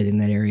colonizing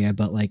that area,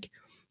 but like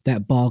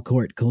that ball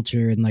court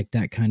culture and like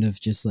that kind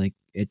of just like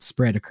it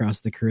spread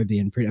across the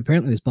Caribbean.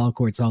 Apparently there's ball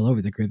courts all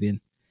over the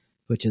Caribbean,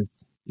 which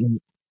is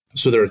neat.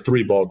 So there are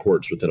 3 ball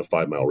courts within a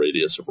 5-mile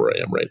radius of where I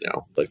am right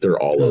now. Like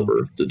they're all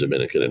over the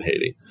Dominican and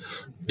Haiti,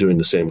 doing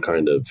the same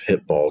kind of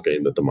hip ball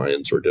game that the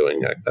Mayans were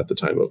doing at the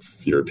time of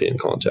European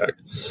contact.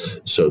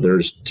 So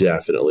there's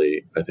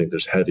definitely, I think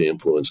there's heavy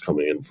influence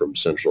coming in from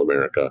Central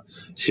America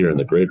here in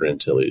the Greater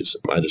Antilles.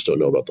 I just don't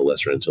know about the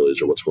Lesser Antilles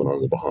or what's going on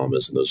in the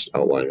Bahamas and those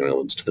outlying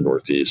islands to the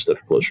northeast that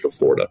are closer to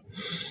Florida.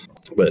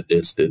 But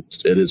it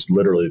is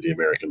literally the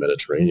American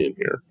Mediterranean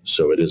here.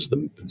 So it is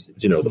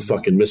the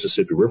fucking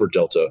Mississippi River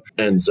Delta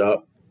ends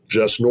up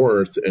just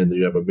north, and then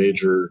you have a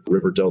major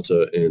river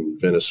delta in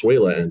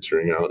Venezuela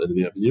entering out, and then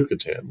you have the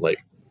Yucatan.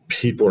 Like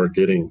people are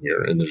getting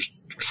here, and there's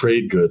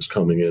trade goods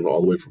coming in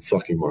all the way from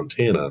fucking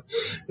Montana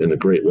and the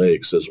Great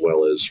Lakes, as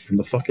well as from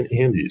the fucking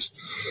Andes.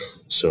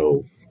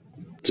 So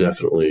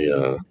definitely,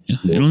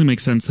 it only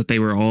makes sense that they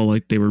were all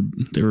like they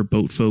were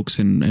boat folks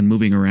and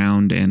moving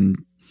around and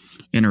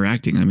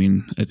interacting. I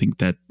mean, I think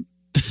that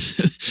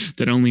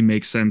that only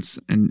makes sense,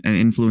 and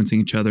influencing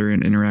each other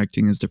and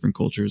interacting as different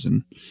cultures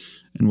and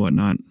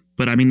whatnot.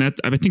 But I mean, I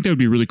think that would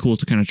be really cool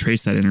to kind of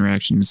trace that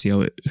interaction and see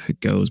how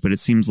it goes. But it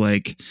seems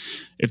like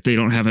if they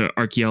don't have an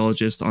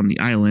archaeologist on the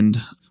island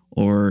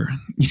or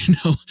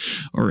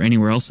or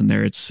anywhere else in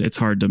there, it's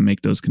hard to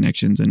make those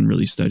connections and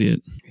really study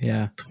it.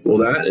 Yeah. Well,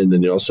 that, and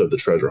then you also have the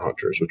treasure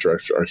hunters, which are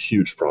actually a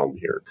huge problem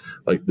here.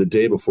 Like the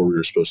day before we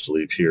were supposed to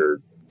leave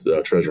here,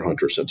 the treasure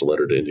hunter sent a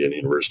letter to Indiana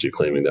University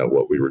claiming that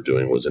what we were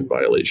doing was in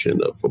violation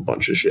of a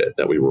bunch of shit,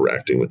 that we were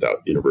acting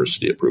without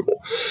university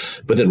approval.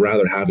 But then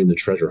rather having the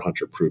treasure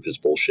hunter prove his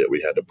bullshit,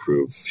 we had to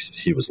prove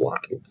he was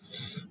lying,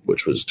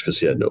 which was because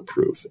he had no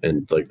proof.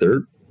 And like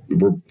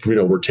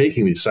we're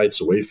taking these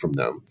sites away from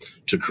them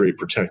to create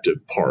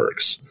protective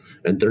parks,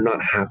 and they're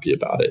not happy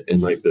about it.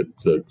 And like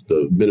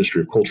the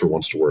Ministry of Culture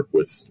wants to work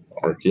with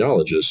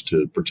archaeologists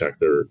to protect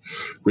their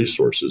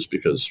resources,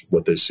 because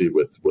what they see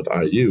with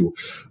IU,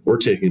 we're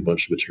taking a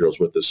bunch of materials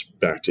with us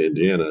back to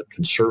Indiana,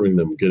 conserving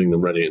them, getting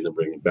them ready, and then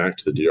bringing them back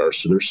to the DR.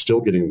 So they're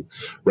still getting,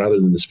 rather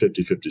than this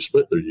 50-50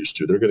 split they're used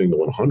to, they're getting the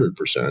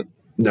 100%.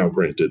 Now,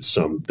 granted,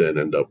 some then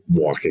end up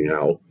walking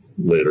out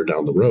later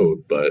down the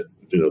road, but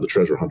the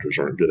treasure hunters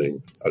aren't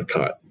getting a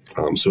cut.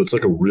 So it's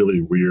like a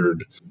really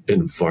weird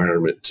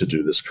environment to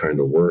do this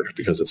kind of work,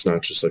 because it's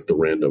not just like the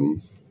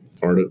random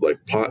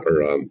pot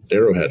or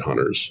arrowhead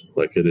hunters.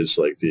 Like it is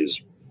like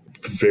these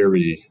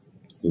very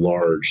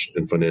large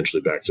and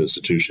financially backed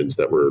institutions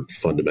that were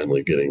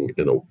fundamentally getting,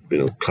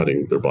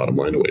 cutting their bottom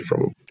line away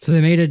from them. So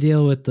they made a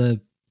deal with the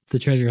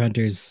treasure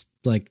hunters,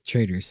 like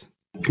traders.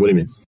 What do you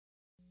mean?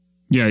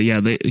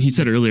 Yeah. He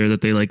said earlier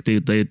that they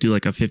do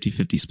like a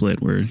 50-50 split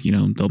where, you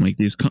know, they'll make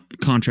these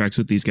contracts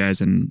with these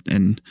guys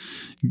and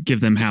give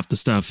them half the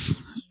stuff,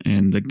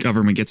 and the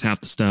government gets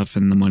half the stuff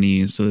and the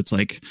money. So it's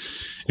like,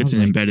 it's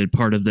an embedded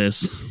part of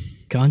this.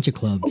 Ganja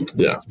Club.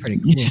 Yeah. That's pretty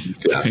cool. Yeah.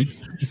 Right.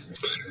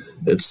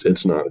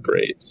 It's not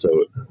great.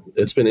 So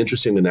it's been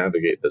interesting to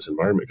navigate this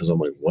environment because I'm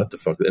like, what the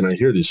fuck? And I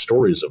hear these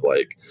stories of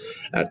like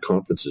at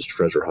conferences,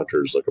 treasure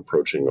hunters like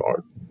approaching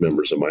our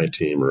members of my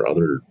team or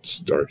other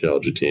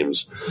archaeology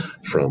teams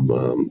from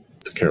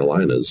the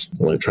Carolinas,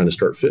 like trying to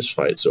start fist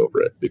fights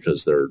over it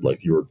because they're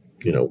like,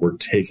 we're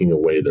taking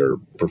away their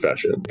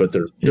profession, but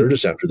they're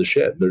just after the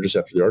shit. They're just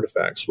after the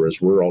artifacts. Whereas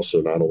we're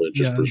also not only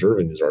just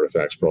preserving these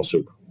artifacts, but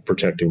also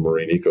protecting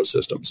marine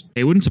ecosystems.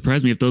 It wouldn't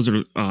surprise me if those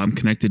are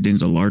connected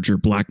into larger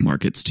black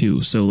markets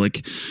too. So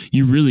like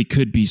you really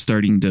could be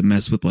starting to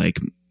mess with like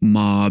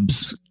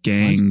mobs,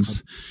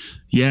 gangs.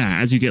 Yeah.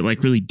 As you get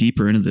like really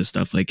deeper into this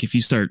stuff, like if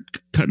you start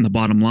cutting the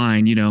bottom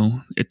line, you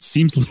know, it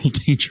seems a little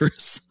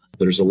dangerous.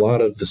 There's a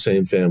lot of the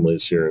same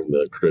families here in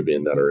the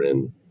Caribbean that are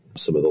in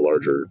some of the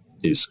larger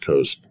East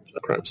Coast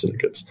crime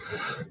syndicates.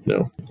 You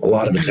know, a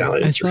lot of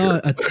Italians. I saw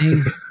a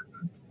thing.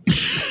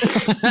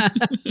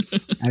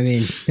 I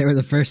mean, they were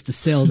the first to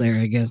sail there,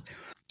 I guess.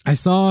 I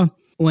saw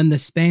when the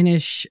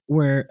Spanish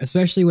were,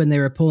 especially when they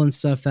were pulling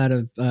stuff out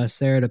of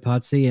Cerro de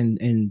Pazzi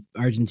in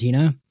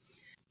Argentina,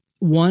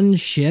 one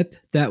ship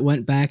that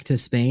went back to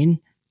Spain,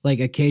 like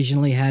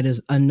occasionally had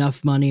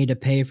enough money to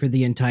pay for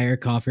the entire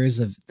coffers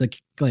of the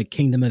like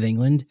Kingdom of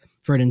England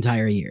for an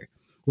entire year,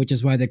 which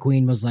is why the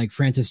Queen was like,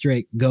 Francis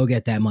Drake, go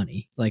get that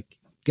money. Like,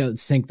 go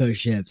sink those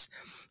ships.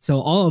 So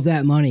all of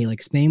that money,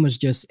 like Spain was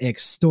just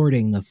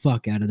extorting the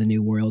fuck out of the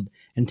New World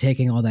and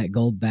taking all that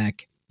gold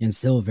back and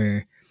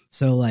silver.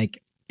 So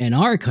like in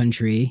our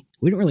country,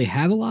 we don't really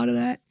have a lot of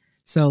that.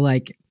 So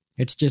like,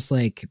 it's just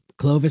like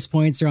Clovis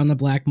points are on the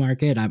black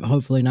market. I'm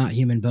hopefully not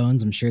human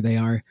bones. I'm sure they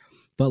are.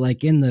 But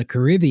like in the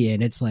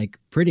Caribbean, it's like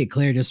pretty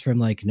clear just from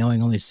like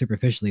knowing only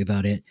superficially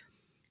about it.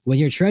 When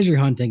you're treasure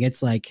hunting,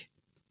 it's like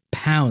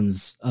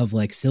pounds of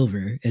like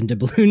silver and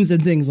doubloons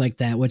and things like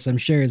that, which I'm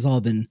sure has all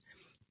been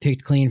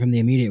picked clean from the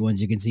immediate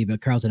ones you can see.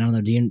 But Carlton, I don't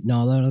know, do you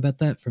know a lot about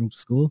that from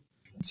school?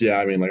 Yeah,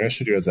 I mean, like I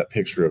showed you guys that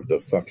picture of the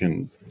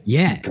fucking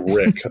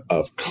brick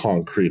of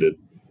concreted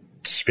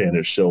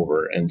Spanish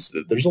silver, and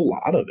there's a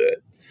lot of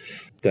it.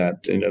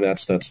 That, you know,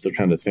 that's the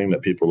kind of thing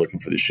that people are looking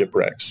for, these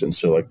shipwrecks. And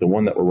so like the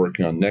one that we're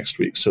working on next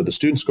week, so the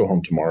students go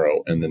home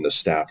tomorrow and then the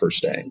staff are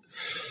staying.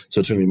 So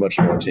it's going to be much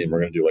more team. We're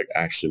going to do like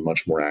actually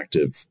much more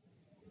active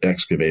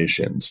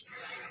excavations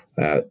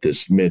at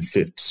this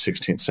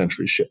mid-16th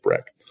century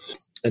shipwreck.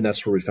 And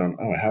that's where we found,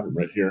 I have them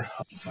right here.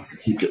 I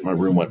keep getting my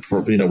room wet.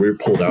 You know, we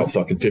pulled out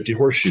fucking 50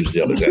 horseshoes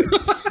the other day.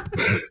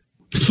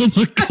 Oh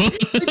my God.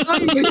 I thought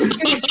you were just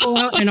going to pull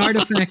out an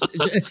artifact.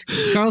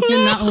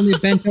 Carlton not only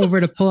bent over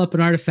to pull up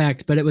an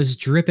artifact, but it was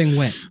dripping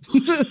wet.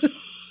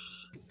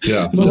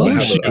 Yeah.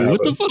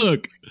 What the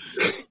fuck?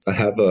 I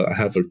have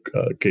a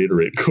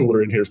Gatorade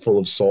cooler in here full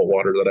of salt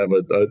water that I have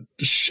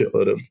a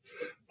shitload of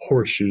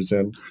horseshoes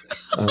in.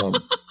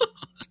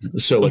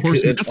 So like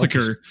horse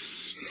massacre.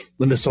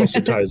 And this also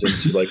ties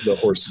into like the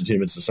horse and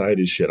human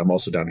society shit. I'm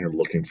also down here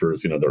looking for,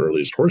 you know, the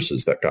earliest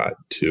horses that got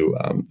to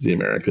the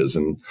Americas,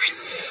 and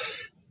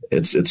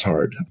it's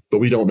hard. But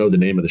we don't know the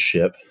name of the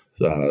ship.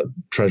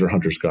 Treasure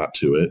hunters got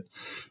to it.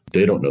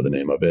 They don't know the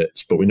name of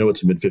it, but we know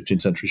it's a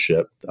mid-15th century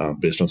ship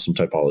based on some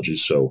typologies.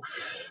 So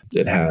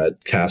it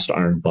had cast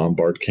iron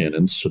bombard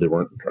cannons. So they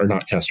weren't, or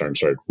not cast iron,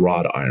 sorry,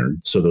 wrought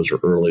iron. So those are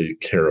early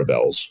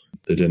caravels.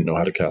 They didn't know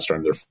how to cast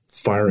iron. They're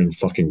firing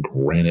fucking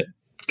granite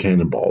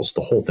cannonballs.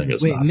 The whole thing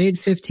is nuts.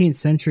 Mid-15th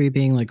century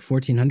being like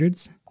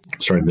 1400s?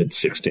 Sorry,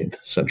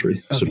 mid-16th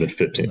century. Okay. So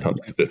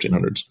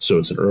mid-1500s. So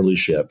it's an early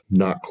ship,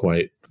 not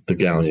quite the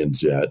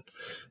galleons yet,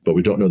 but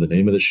we don't know the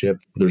name of the ship.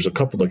 There's a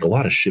couple, like a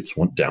lot of ships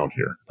went down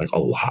here, like a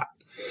lot.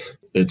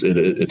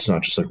 It's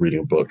not just like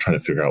reading a book, trying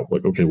to figure out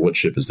like, okay, what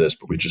ship is this?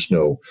 But we just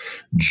know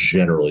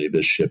generally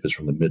this ship is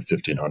from the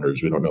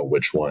mid-1500s. We don't know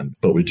which one,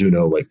 but we do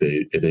know like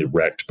they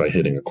wrecked by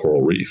hitting a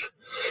coral reef.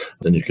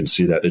 Then you can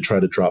see that they try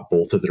to drop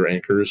both of their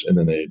anchors, and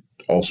then they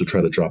also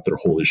try to drop their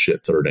holy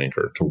shit third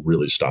anchor to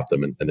really stop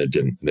them, and they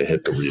didn't. And they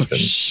hit the reef.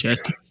 Shit.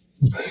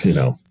 You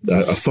know,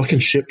 a fucking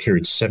ship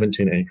carried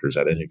 17 anchors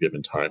at any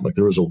given time. Like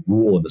there was a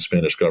rule in the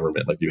Spanish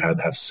government, like you had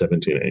to have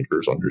 17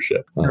 anchors on your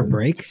ship. Or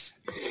brakes?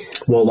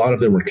 Well, a lot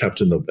of them were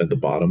kept at the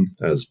bottom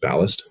as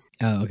ballast.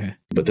 Oh, okay.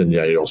 But then,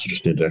 yeah, you also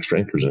just needed extra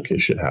anchors in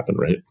case shit happened,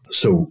 right?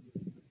 So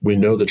we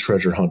know the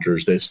treasure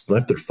hunters, they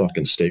left their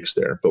fucking stakes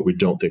there, but we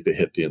don't think they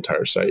hit the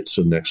entire site.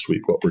 So next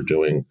week, what we're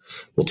doing,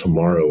 well,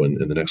 tomorrow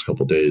and in the next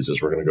couple of days,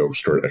 is we're going to go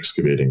start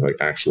excavating, like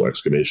actual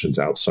excavations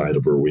outside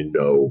of where we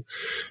know,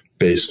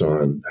 based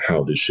on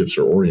how these ships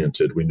are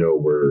oriented, we know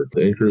where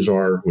the anchors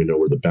are, we know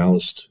where the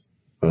ballast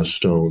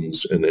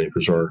stones and the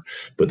anchors are,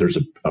 but there's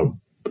a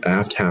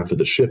aft half of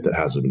the ship that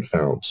hasn't been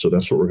found. So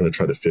that's what we're going to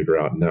try to figure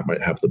out. And that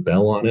might have the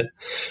bell on it,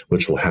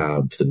 which will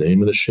have the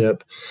name of the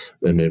ship,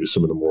 and maybe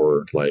some of the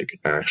more like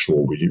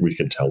actual, we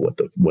can tell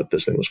what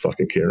this thing was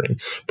fucking carrying.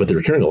 But they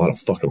were carrying a lot of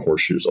fucking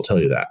horseshoes. I'll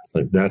tell you that.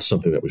 Like, that's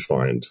something that we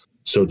find.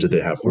 So did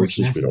they have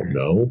horses? We don't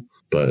know,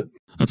 but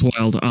that's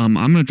wild. I'm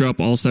going to drop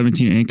all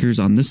 17 anchors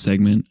on this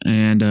segment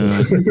and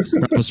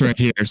drop us right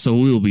here. So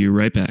we will be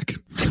right back.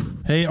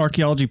 Hey,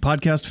 Archaeology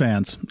podcast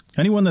fans.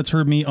 Anyone that's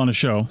heard me on a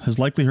show has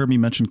likely heard me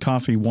mention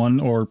coffee 1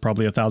 or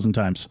probably 1,000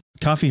 times.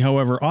 Coffee,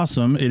 however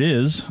awesome it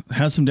is,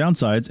 has some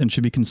downsides and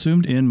should be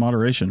consumed in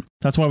moderation.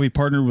 That's why we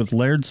partnered with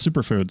Laird's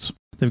Superfoods.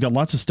 They've got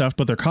lots of stuff,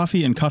 but their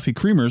coffee and coffee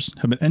creamers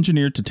have been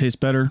engineered to taste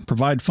better,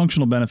 provide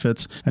functional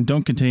benefits, and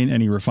don't contain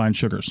any refined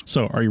sugars.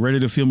 So, are you ready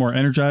to feel more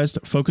energized,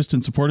 focused,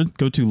 and supported?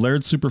 Go to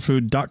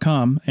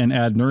lairdsuperfood.com and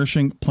add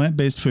nourishing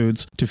plant-based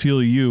foods to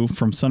fuel you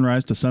from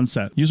sunrise to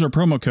sunset. Use our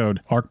promo code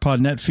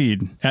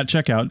ARCPODNETFEED at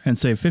checkout and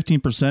save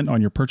 15%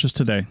 on your purchase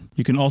today.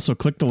 You can also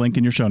click the link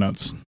in your show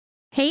notes.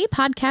 Hey,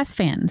 podcast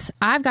fans,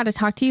 I've got to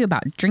talk to you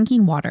about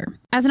drinking water.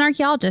 As an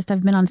archaeologist,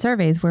 I've been on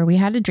surveys where we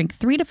had to drink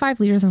 3 to 5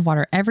 liters of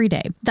water every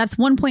day. That's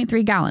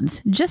 1.3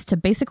 gallons, just to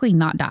basically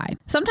not die.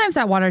 Sometimes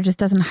that water just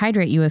doesn't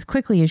hydrate you as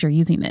quickly as you're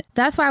using it.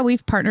 That's why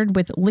we've partnered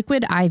with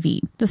Liquid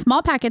IV. The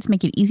small packets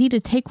make it easy to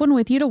take one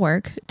with you to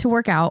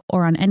work out,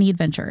 or on any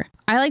adventure.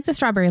 I like the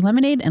strawberry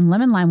lemonade and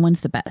lemon lime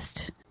ones the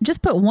best.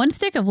 Just put 1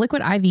 stick of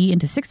Liquid IV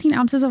into 16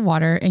 ounces of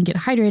water and get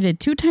hydrated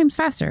 2 times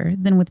faster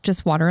than with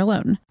just water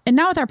alone. And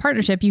now with our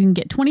partnership, you can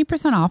get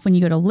 20% off when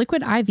you go to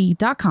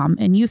liquidiv.com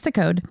and use the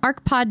code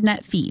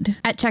ARCPODNETFEED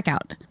at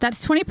checkout.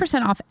 That's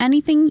 20% off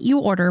anything you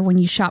order when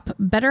you shop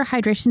Better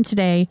Hydration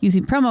Today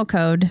using promo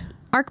code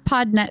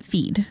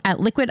ARCPODNETFEED at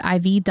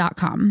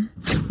liquidiv.com.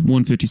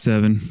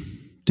 157.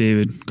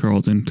 David,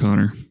 Carlton,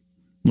 Connor,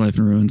 Life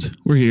in Ruins.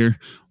 We're here.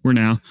 We're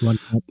now.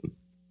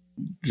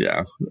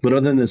 Yeah, but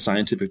other than the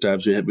scientific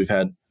dives, we've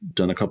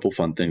done a couple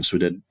fun things. So we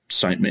did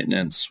site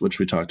maintenance, which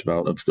we talked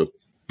about, of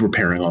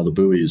repairing all the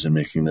buoys and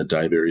making the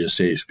dive area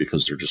safe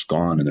because they're just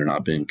gone and they're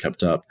not being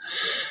kept up.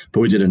 But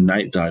we did a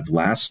night dive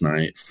last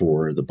night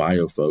for the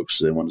bio folks.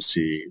 They want to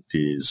see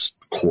these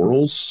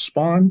corals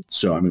spawn.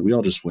 So, I mean, we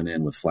all just went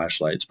in with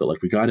flashlights, but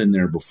like we got in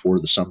there before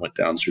the sun went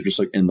down. So you're just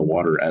like in the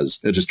water as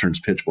it just turns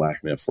pitch black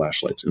and we have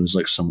flashlights. It was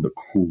like some of the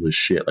coolest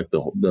shit. Like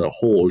the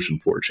whole ocean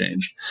floor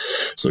changed.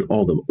 So like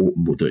all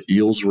the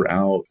eels were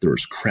out. There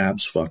was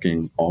crabs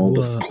fucking. All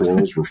the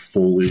corals were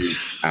fully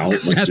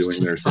out, like doing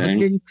their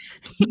thing.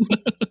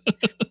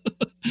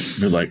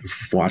 They like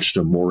watched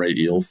a moray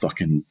eel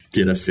fucking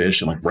get a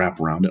fish and like wrap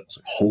around it. I was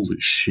like,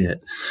 holy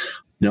shit.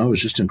 No, it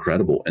was just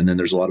incredible. And then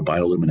there's a lot of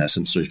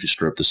bioluminescence. So if you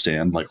stir up the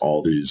stand, like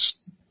all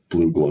these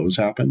blue glows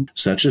happen.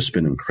 So that's just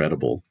been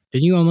incredible.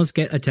 Didn't you almost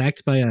get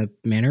attacked by a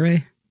manta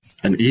ray?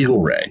 An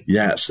eagle ray.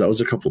 Yes, that was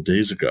a couple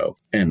days ago.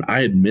 And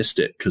I had missed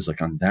it because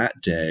like on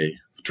that day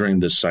during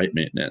this site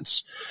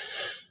maintenance,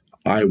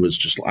 I was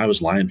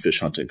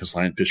lionfish hunting because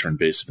lionfish are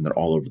invasive and they're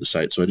all over the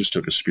site. So I just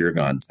took a spear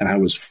gun and I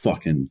was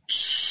fucking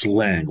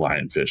slaying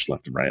lionfish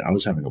left and right. I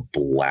was having a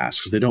blast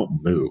because they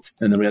don't move.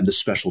 And then we had this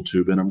special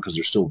tube in them because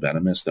they're still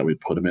venomous that we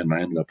put them in. And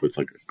I ended up with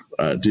like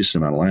a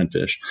decent amount of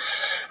lionfish.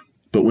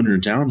 But when we were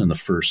down in the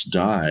first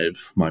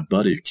dive, my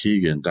buddy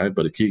Keegan, dive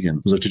buddy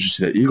Keegan, was like, did you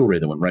see that eagle ray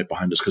that went right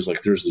behind us? Because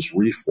like there's this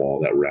reef wall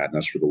that we're at, and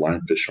that's where the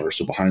lionfish are.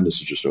 So behind us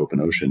is just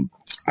open ocean.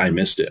 I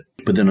missed it.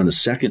 But then on the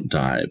second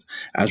dive,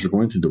 as we're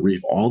going through the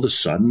reef, all of a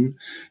sudden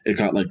it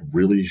got like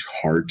really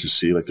hard to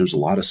see. Like there's a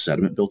lot of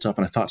sediment built up,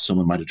 and I thought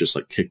someone might have just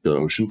like kicked the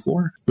ocean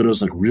floor. But it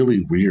was like really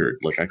weird.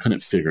 Like I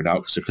couldn't figure it out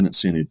because I couldn't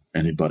see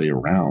anybody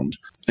around.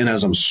 And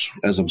as I'm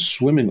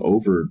swimming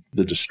over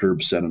the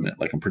disturbed sediment,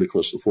 like I'm pretty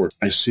close to the floor,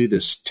 I see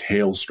this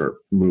tail start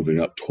moving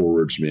up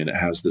towards me, and it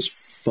has this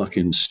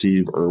fucking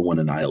Steve Irwin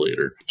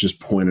annihilator just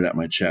pointed at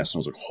my chest. And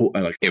I was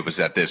like, it was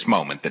at this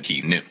moment that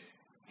he knew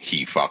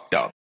he fucked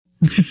up.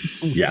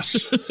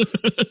 Yes.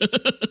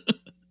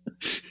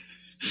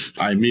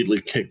 I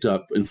immediately kicked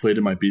up,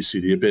 inflated my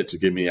BCD a bit to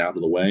get me out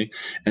of the way.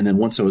 And then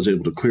once I was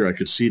able to clear, I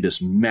could see this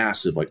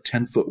massive, like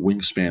 10-foot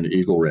wingspan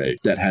eagle ray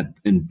that had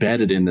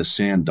embedded in the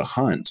sand to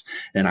hunt.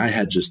 And I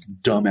had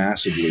just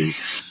dumbassedly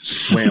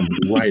swam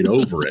right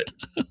over it.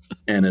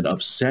 And it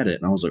upset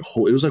it. And I was like,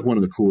 it was like one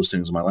of the coolest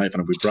things in my life.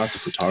 And we brought the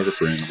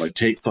photographer in, like,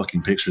 take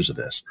fucking pictures of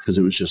this because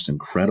it was just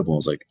incredible. I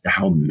was like,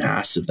 how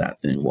massive that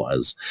thing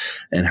was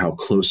and how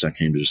close I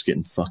came to just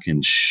getting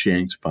fucking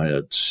shanked by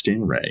a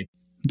stingray.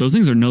 Those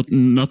things are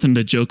nothing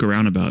to joke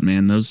around about,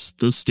 man. Those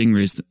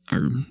stingrays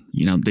are,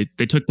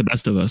 they took the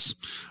best of us.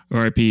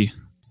 R.I.P.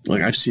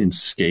 Like I've seen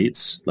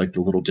skates, like the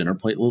little dinner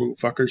plate little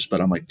fuckers,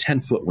 but I'm like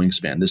 10-foot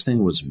wingspan. This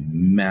thing was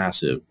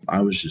massive.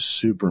 I was just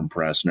super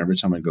impressed. And every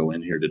time I go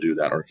in here to do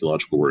that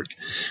archaeological work,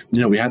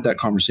 we had that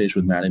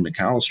conversation with Maddie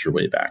McAllister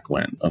way back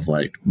when, of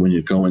like, when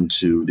you go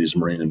into these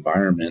marine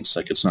environments,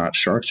 like it's not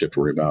sharks you have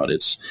to worry about.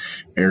 It's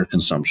air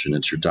consumption,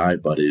 it's your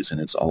dive buddies, and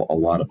it's a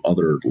lot of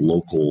other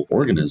local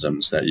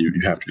organisms that you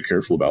have to be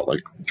careful about.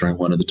 Like during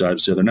one of the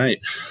dives the other night,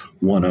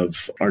 one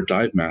of our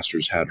dive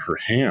masters had her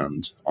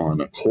hand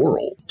on a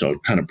coral to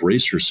kind of kind of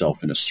brace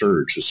yourself in a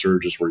surge. A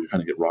surge is where you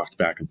kind of get rocked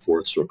back and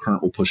forth. So a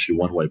current will push you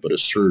one way, but a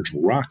surge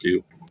will rock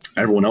you.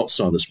 Everyone else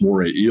saw this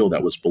moray eel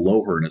that was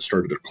below her, and it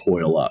started to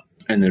coil up.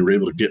 And they were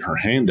able to get her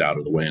hand out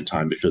of the way in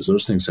time because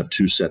those things have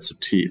two sets of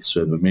teeth.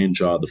 So the main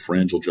jaw, the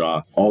pharyngeal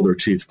jaw, all their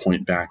teeth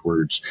point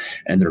backwards,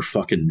 and they're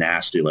fucking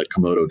nasty like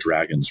Komodo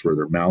dragons, where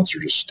their mouths are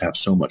just have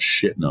so much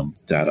shit in them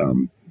that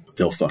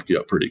they'll fuck you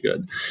up pretty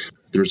good.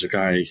 There's a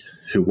guy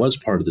who was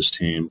part of this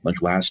team.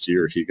 Like last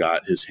year, he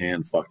got his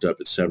hand fucked up.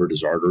 It severed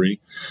his artery,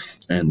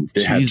 and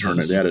they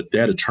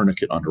had a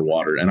tourniquet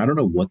underwater. And I don't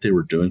know what they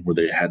were doing where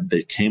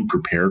they came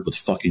prepared with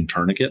fucking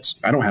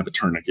tourniquets. I don't have a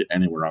tourniquet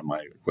anywhere on my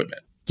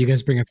equipment. Do you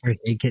guys bring a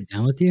first aid kit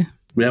down with you?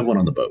 We have one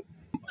on the boat.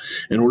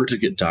 In order to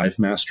get Dive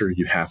Master,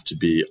 you have to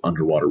be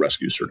underwater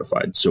rescue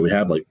certified. So we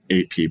have like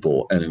 8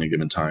 people at any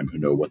given time who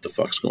know what the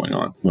fuck's going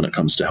on when it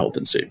comes to health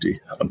and safety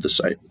of the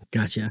site.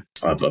 Gotcha.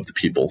 Of the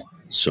people.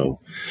 So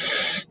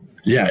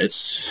yeah,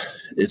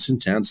 it's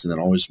intense. And then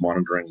always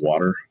monitoring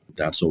water.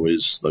 That's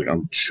always like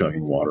I'm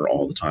chugging water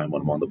all the time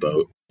when I'm on the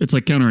boat. It's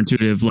like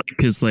counterintuitive, like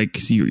because like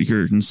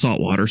you're in salt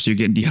water, so you're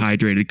getting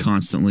dehydrated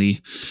constantly.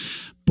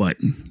 But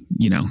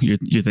you know, you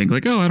think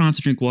like, oh, I don't have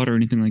to drink water or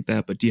anything like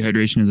that. But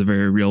dehydration is a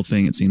very real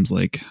thing. It seems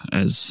like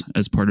as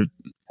part of.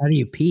 How do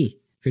you pee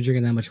if you're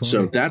drinking that much water?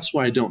 So that's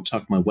why I don't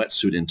tuck my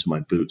wetsuit into my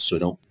boots, so I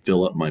don't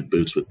fill up my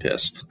boots with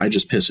piss. I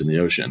just piss in the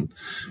ocean.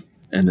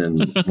 And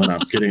then when I'm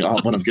getting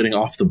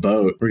off the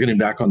boat, we're getting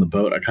back on the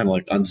boat, I kind of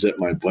like unzip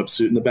my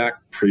wetsuit in the back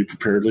pretty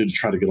preparedly to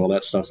try to get all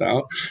that stuff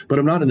out. But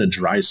I'm not in a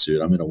dry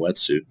suit. I'm in a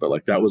wetsuit. But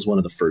like that was one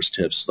of the first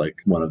tips. Like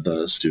one of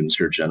the students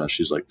here, Jenna,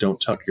 she's like, don't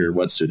tuck your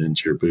wetsuit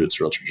into your boots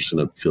or else you're just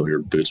going to fill your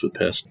boots with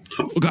piss.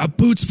 We got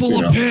boots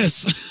full of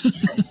piss.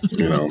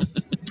 You know.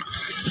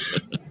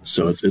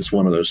 So it's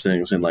one of those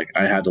things. And like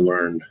I had to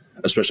learn,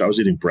 especially I was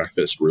eating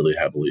breakfast really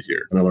heavily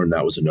here. And I learned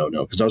that was a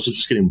no-no because I was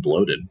just getting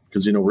bloated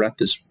because, you know, we're at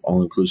this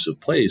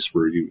all-inclusive place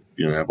where you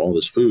have all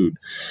this food.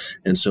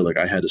 And so like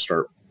I had to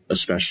start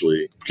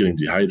especially getting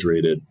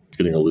dehydrated,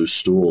 getting a loose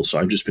stool. So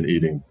I've just been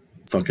eating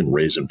fucking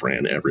Raisin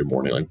Bran every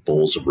morning, like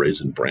bowls of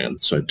Raisin Bran.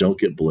 So I don't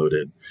get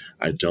bloated.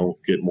 I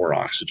don't get more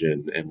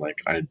oxygen. And like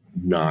I'm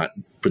not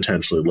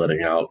potentially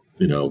letting out,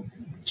 you know,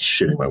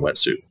 shitting my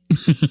wetsuit.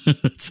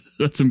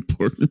 that's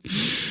important.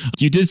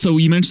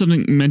 You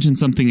mentioned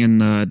something in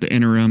the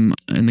interim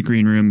in the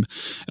green room.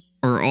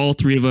 Are all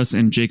 3 of us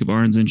and Jacob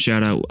Arnzen,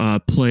 shout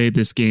out, play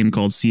this game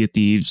called Sea of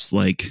Thieves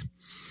like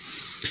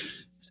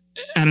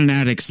at an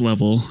addict's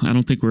level. I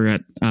don't think we're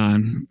at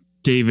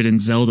David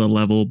and Zelda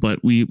level,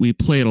 but we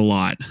play it a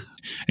lot.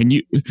 And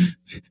you,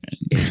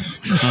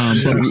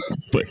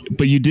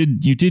 but you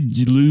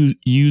did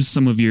use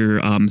some of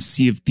your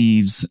Sea of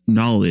Thieves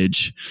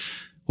knowledge,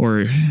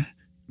 or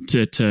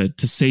to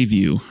save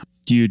you.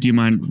 Do you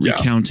mind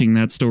recounting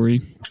that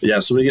story? Yeah,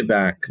 so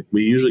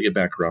we usually get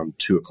back around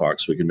 2:00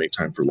 so we can make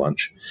time for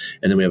lunch.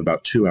 And then we have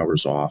about 2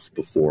 hours off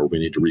before we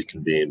need to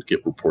reconvene,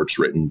 get reports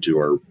written, do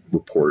our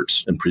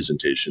reports and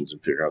presentations,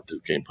 and figure out the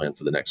game plan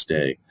for the next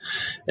day.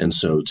 And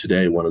so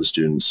today, one of the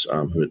students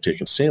who had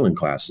taken sailing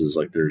classes,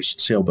 like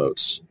there's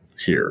sailboats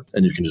here,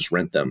 and you can just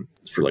rent them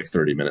for like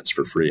 30 minutes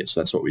for free. And so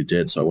that's what we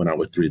did. So I went out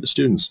with 3 of the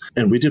students,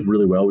 and we did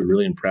really well. We were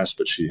really impressed,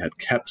 but she had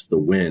kept the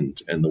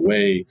wind, and the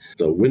way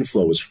the wind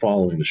flow was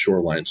following the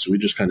shoreline. So we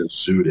just kind of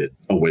zooted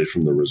away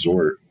from the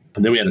resort.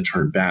 And then we had to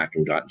turn back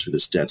and got into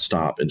this dead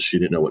stop, and she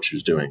didn't know what she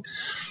was doing.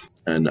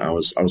 And I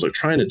was like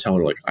trying to tell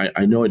her, like,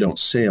 I know I don't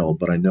sail,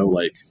 but I know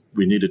like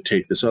we need to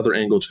take this other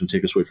angle. It's going to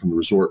take us away from the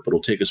resort, but it'll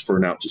take us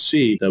far out to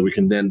sea that we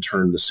can then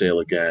turn the sail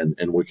again,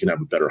 and we can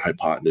have a better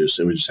hypotenuse.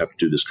 And we just have to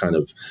do this kind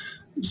of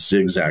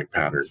zigzag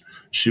pattern.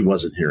 She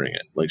wasn't hearing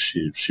it. Like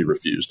she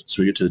refused.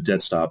 So we get to the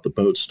dead stop, the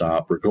boat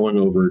stop. We're going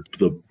over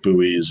the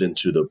buoys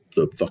into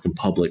the fucking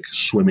public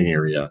swimming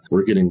area.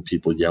 We're getting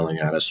people yelling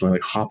at us. So I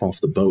like hop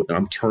off the boat, and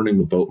I'm turning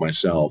the boat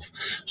myself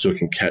so it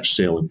can catch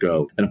sail and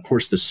go. And of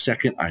course, the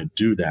second I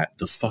do that,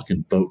 the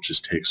fucking boat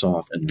just takes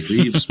off and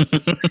leaves me.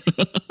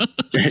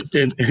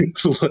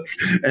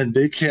 and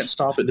they can't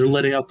stop it. They're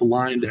letting out the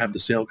line to have the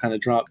sail kind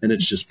of drop, and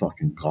it's just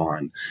fucking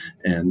gone.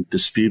 And the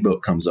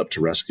speedboat comes up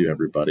to rescue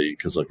everybody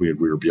because like we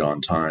were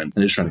beyond time.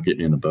 And they're trying to get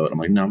me in the boat. I'm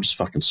like, no, I'm just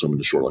fucking swimming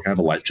to shore. Like I have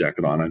a life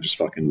jacket on. I just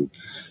fucking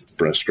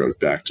breaststroke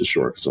back to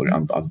shore because like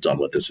I'm done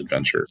with this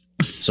adventure.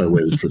 So I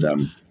waited for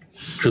them.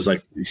 Because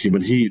like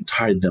when he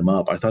tied them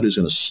up, I thought he was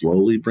going to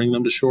slowly bring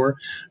them to shore.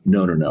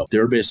 No. They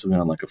were basically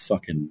on like a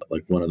fucking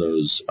like one of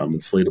those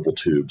inflatable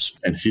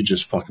tubes, and he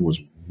just fucking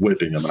was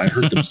whipping them. And I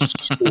heard them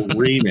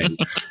screaming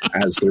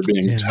as they're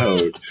being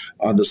towed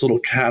on this little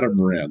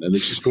catamaran, and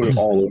it's just going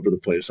all over the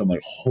place. I'm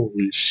like,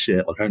 holy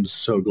shit! Like I'm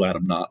just so glad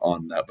I'm not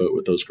on that boat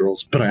with those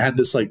girls. But I had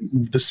this like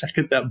the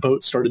second that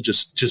boat started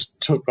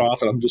just took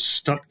off, and I'm just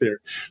stuck there.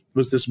 It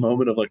was this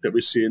moment of like that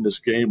we see in this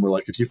game where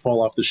like if you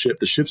fall off the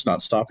ship's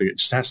not stopping; it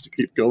just has to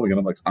keep going. And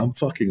I'm like, I'm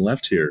fucking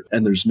left here,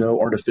 and there's no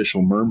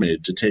artificial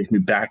mermaid to take me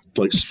back,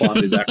 like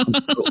spawn me back on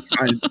the boat.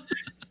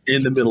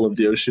 in the middle of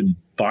the ocean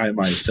by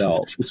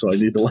myself. So I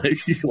need to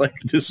like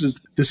this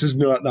is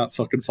not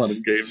fucking fun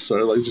and games. So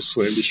I like just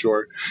swam to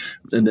shore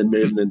and then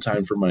made it in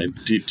time for my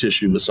deep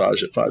tissue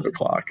massage at 5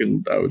 o'clock,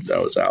 and I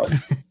was out.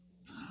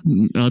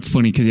 That's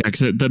funny because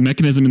the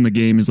mechanism in the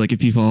game is like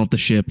if you fall off the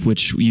ship,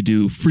 which you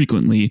do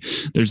frequently,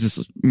 there's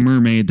this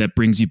mermaid that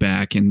brings you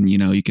back, and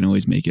you can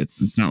always make it.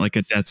 It's not like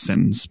a death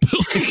sentence, but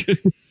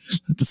like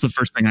that's the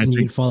first thing I think. You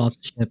can fall off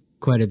the ship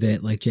quite a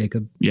bit, like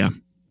Jacob. Yeah.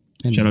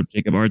 Shout out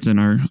Jacob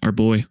Artson, our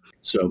boy.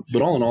 So,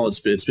 but all in all, it's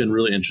been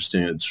really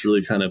interesting. It's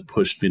really kind of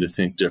pushed me to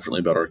think differently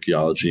about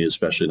archaeology,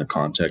 especially in the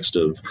context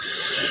of,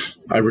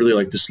 I really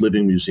like this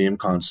living museum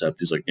concept,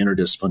 these like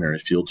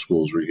interdisciplinary field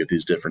schools where you get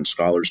these different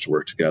scholars to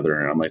work together.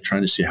 And I'm like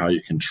trying to see how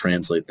you can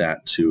translate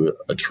that to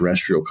a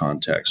terrestrial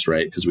context,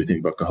 right? Because we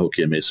think about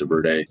Cahokia, Mesa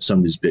Verde, some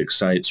of these big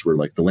sites where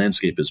like the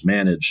landscape is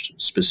managed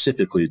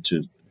specifically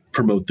to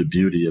promote the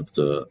beauty of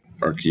the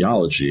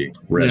archaeology,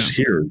 whereas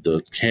here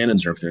the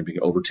canyons and everything are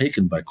being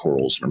overtaken by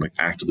corals and are like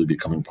actively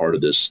becoming part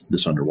of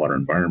this underwater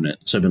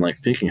environment. So I've been like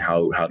thinking,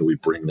 how do we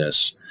bring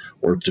this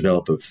or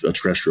develop a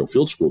terrestrial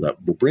field school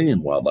that will bring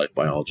in wildlife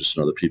biologists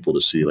and other people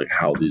to see like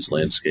how these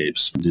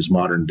landscapes, these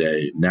modern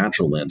day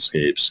natural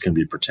landscapes, can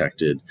be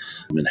protected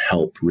and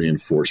help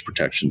reinforce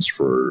protections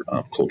for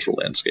cultural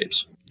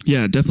landscapes.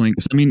 Yeah, definitely.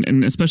 I mean,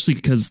 and especially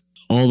because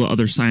all the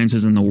other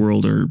sciences in the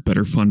world are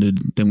better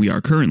funded than we are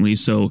currently.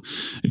 So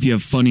if you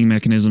have funding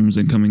mechanisms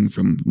and coming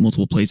from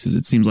multiple places,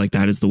 it seems like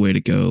that is the way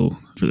to go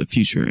for the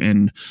future.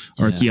 And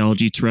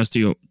archaeology,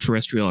 terrestrial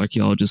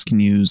archaeologists can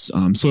use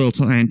soil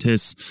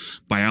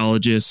scientists,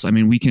 biologists. I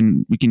mean, we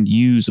can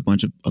use a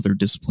bunch of other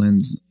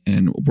disciplines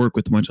and work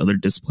with a bunch of other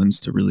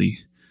disciplines to really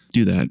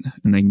do that,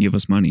 and they can give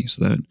us money.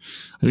 So that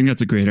I think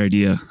that's a great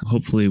idea.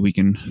 Hopefully we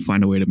can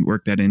find a way to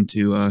work that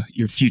into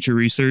your future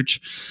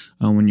research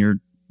when you're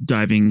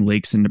diving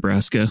lakes in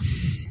Nebraska.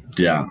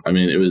 Yeah, I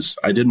mean,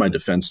 I did my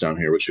defense down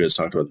here, which you guys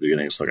talked about at the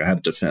beginning. So like I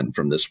had to defend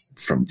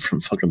from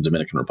fucking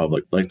Dominican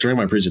Republic. Like during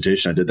my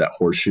presentation, I did that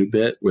horseshoe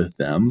bit with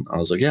them. I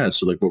was like, yeah,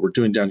 so like what we're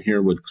doing down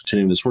here with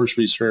continuing this horse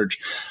research,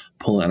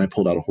 and I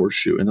pulled out a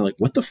horseshoe, and they're like,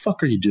 what the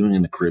fuck are you doing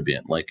in the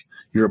Caribbean? Like,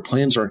 you're a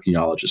plains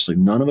archaeologist. Like,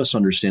 none of us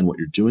understand what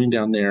you're doing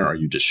down there. Are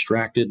you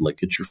distracted? Like,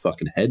 get your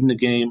fucking head in the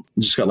game.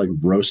 You just got like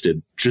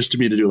roasted just to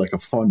me to do like a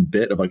fun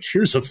bit of like,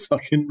 here's a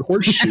fucking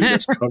horseshoe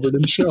that's covered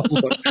in shells.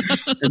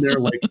 And they're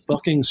like,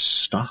 fucking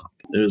stop.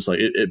 It was like,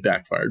 it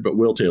backfired. But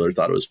Will Taylor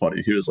thought it was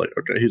funny. He was like,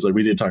 okay. He's like,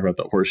 we need to talk about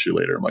the horseshoe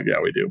later. I'm like, yeah,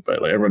 we do.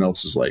 But like everyone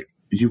else is like,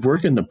 you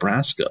work in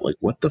Nebraska. Like,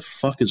 what the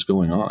fuck is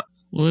going on?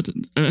 Well,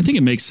 I think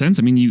it makes sense.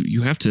 I mean,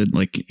 you have to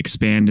like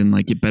expand and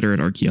like get better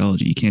at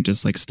archaeology. You can't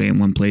just like stay in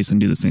one place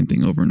and do the same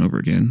thing over and over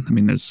again. I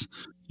mean,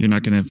 you're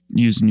not going to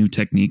use new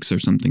techniques or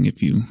something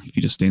if you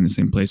just stay in the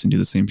same place and do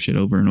the same shit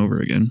over and over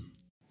again.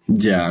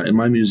 Yeah, and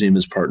my museum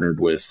is partnered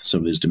with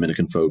some of these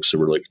Dominican folks that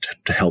were like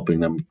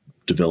helping them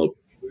develop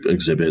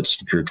exhibits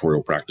and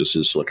curatorial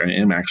practices. So like I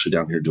am actually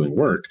down here doing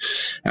work,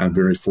 and I'm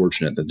very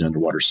fortunate that the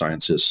underwater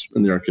scientists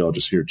and the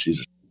archaeologists here,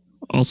 Jesus.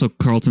 Also,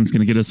 Carlton's going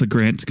to get us a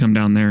grant to come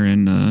down there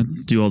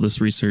and do all this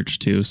research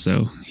too.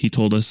 So he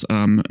told us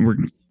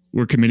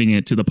we're committing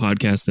it to the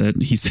podcast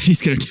that he said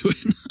he's going to do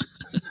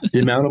it.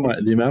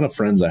 The amount of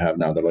friends I have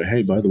now, they're like,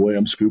 hey, by the way,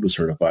 I'm scuba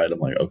certified. I'm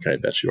like, okay, I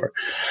bet you are.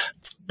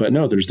 But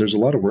no, there's a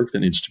lot of work that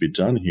needs to be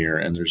done here,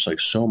 and there's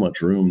like so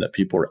much room that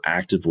people are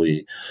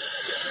actively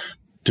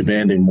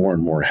demanding more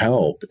and more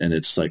help, and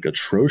it's like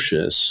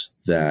atrocious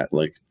that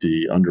like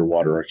the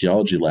underwater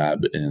archaeology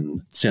lab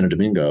in Santo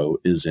Domingo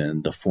is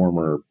in the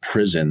former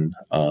prison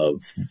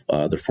of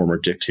the former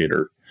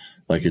dictator.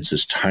 Like it's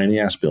this tiny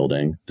ass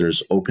building.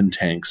 There's open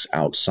tanks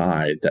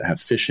outside that have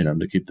fish in them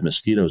to keep the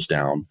mosquitoes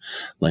down.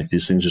 Like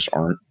these things just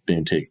aren't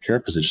being taken care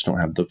of because they just don't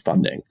have the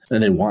funding,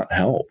 and they want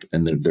help,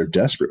 and they're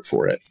desperate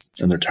for it,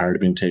 and they're tired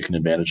of being taken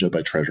advantage of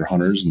by treasure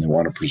hunters, and they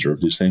want to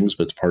preserve these things.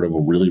 But it's part of a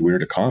really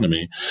weird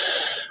economy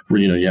where,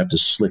 you have to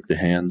slick the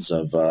hands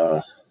of,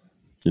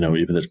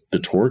 even the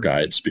tour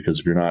guides, because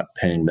if you're not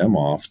paying them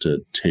off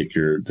to take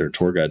their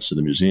tour guides to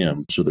the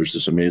museum. So there's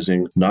this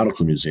amazing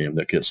nautical museum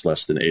that gets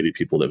less than 80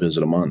 people that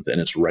visit a month, and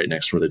it's right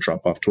next to where they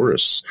drop off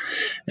tourists.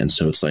 And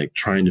so it's like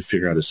trying to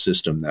figure out a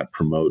system that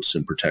promotes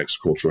and protects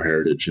cultural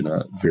heritage in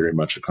a very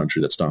much a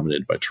country that's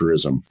dominated by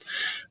tourism.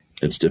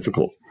 It's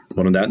difficult.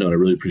 But on that note, I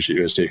really appreciate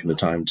you guys taking the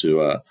time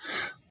to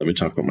let me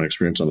talk about my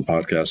experience on the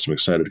podcast. I'm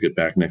excited to get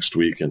back next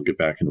week and get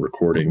back in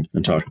recording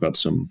and talk about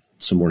some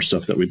more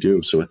stuff that we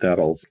do. So with that,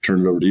 I'll turn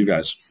it over to you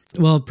guys.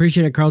 Well,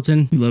 appreciate it,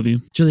 Carlton. We love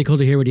you. It's really cool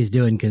to hear what he's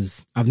doing,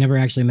 because I've never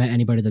actually met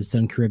anybody that's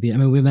done Caribbean. I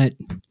mean, we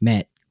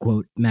met,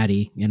 quote,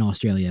 Maddie in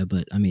Australia,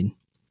 but I mean,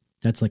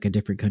 that's like a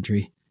different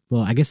country.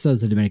 Well, I guess so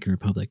is the Dominican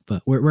Republic,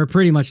 but we're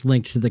pretty much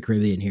linked to the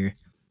Caribbean here.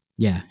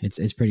 Yeah,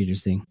 it's pretty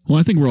interesting. Well,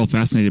 I think we're all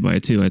fascinated by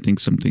it too. I think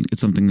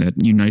it's something that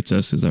unites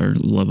us is our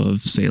love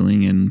of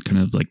sailing and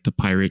kind of like the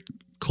pirate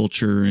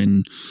culture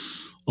and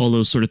all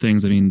those sort of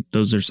things. I mean,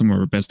 those are some of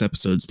our best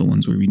episodes, the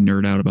ones where we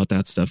nerd out about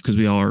that stuff, because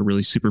we all are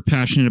really super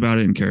passionate about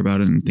it and care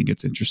about it and think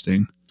it's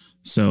interesting.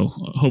 So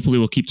hopefully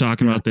we'll keep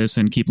talking about this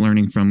and keep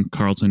learning from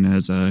Carlton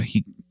as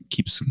he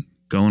keeps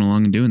going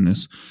along and doing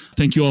this.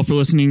 Thank you all for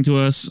listening to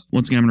us.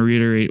 Once again, I'm going to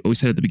reiterate what we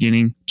said at the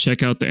beginning.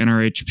 Check out the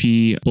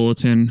NRHP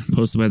bulletin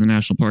posted by the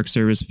National Park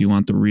Service if you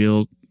want the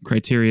real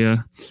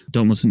criteria.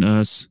 Don't listen to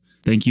us.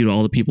 Thank you to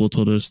all the people who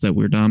told us that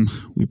we're dumb.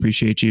 We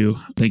appreciate you.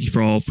 Thank you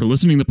for all for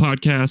listening to the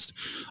podcast.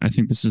 I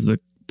think this is the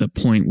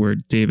point where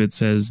David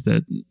says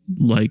that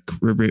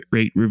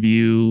rate,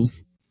 review.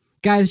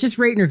 Guys, just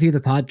rate and review the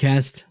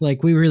podcast.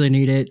 Like, we really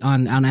need it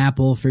on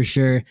Apple for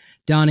sure.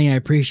 Donnie, I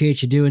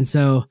appreciate you doing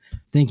so. I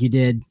think you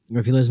did. Or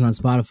if you listen on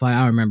Spotify,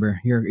 I remember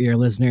you're a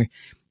listener.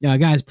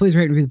 Guys, please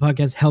rate and review the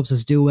podcast. It helps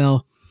us do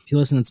well. If you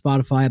listen on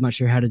Spotify, I'm not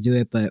sure how to do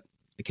it, but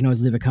you can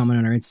always leave a comment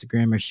on our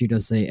Instagram or shoot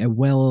us a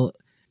well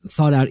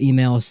thought out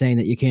email saying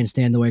that you can't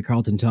stand the way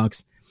Carlton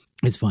talks.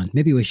 It's fun.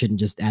 Maybe we shouldn't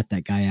just at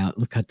that guy out.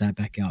 We'll cut that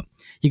back out.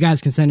 You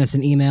guys can send us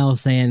an email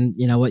saying,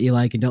 what you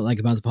like and don't like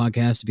about the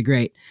podcast. It'd be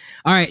great.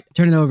 All right,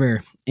 turn it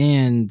over.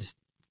 And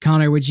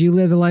Connor, would you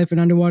live a life in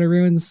underwater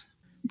ruins?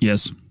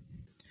 Yes.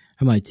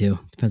 I might too.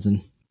 Depends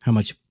on how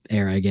much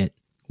air I get.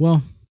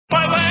 Well,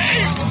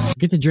 I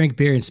get to drink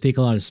beer and speak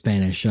a lot of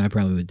Spanish, so I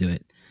probably would do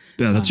it.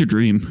 Yeah, that's your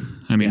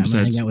dream. I mean,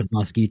 hang out with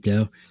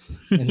Mosquito.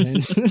 And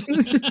then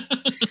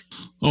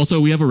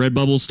also, we have a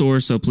Redbubble store,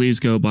 so please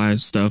go buy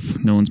stuff.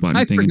 No one's bought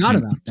anything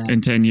about that.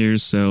 In 10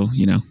 years, so,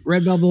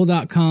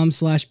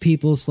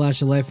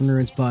 Redbubble.com/people/A Life in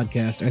Ruins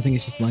podcast. I think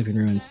it's just Life in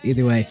Ruins.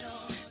 Either way,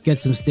 get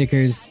some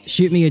stickers.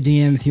 Shoot me a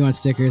DM if you want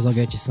stickers. I'll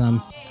get you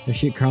some. Or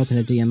shoot Carlton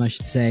a DM, I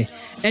should say.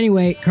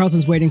 Anyway,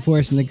 Carlton's waiting for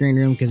us in the green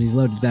room because he's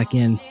loaded back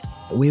in.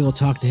 We will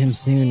talk to him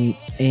soon,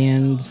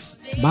 and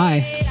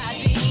bye.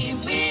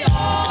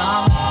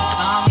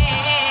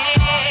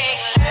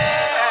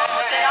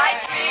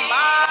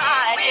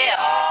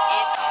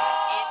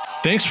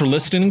 Thanks for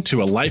listening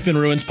to A Life in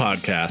Ruins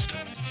podcast.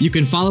 You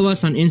can follow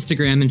us on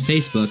Instagram and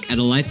Facebook at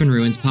A Life in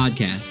Ruins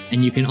podcast,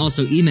 and you can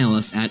also email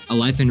us at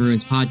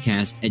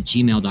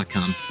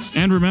alifeinruinspodcast@gmail.com.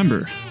 And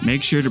remember,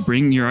 make sure to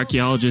bring your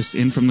archaeologists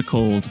in from the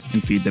cold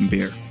and feed them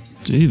beer.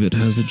 David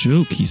has a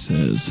joke, he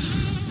says.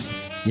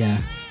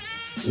 Yeah.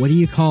 What do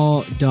you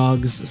call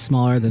dogs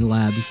smaller than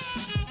labs?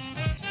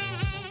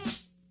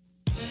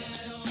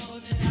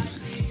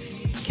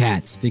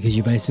 Cats, because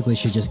you basically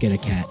should just get a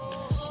cat.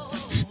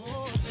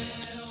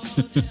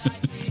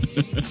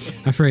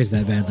 I phrased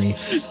that badly.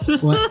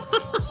 What?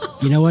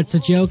 You know what's a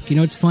joke? You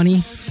know what's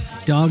funny?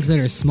 Dogs that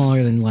are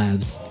smaller than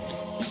labs.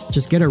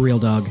 Just get a real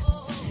dog.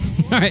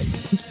 All right.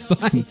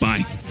 Bye.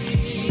 Bye.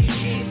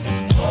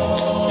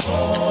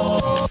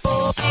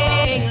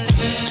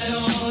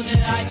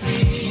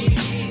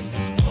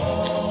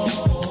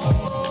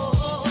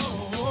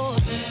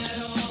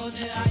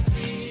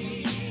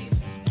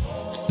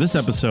 This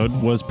episode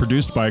was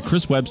produced by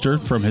Chris Webster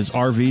from his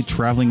RV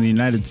traveling the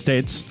United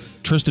States,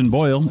 Tristan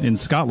Boyle in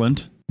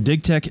Scotland,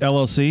 DigTech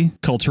LLC,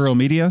 Culturo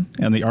Media,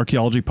 and the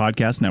Archaeology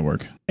Podcast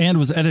Network, and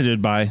was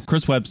edited by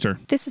Chris Webster.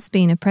 This has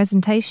been a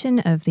presentation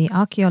of the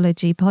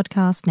Archaeology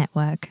Podcast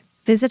Network.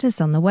 Visit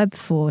us on the web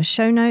for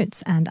show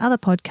notes and other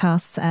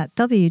podcasts at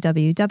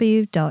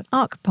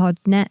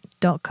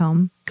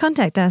www.archpodnet.com.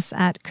 Contact us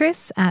at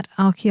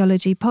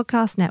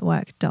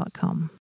chris@archaeologypodcastnetwork.com.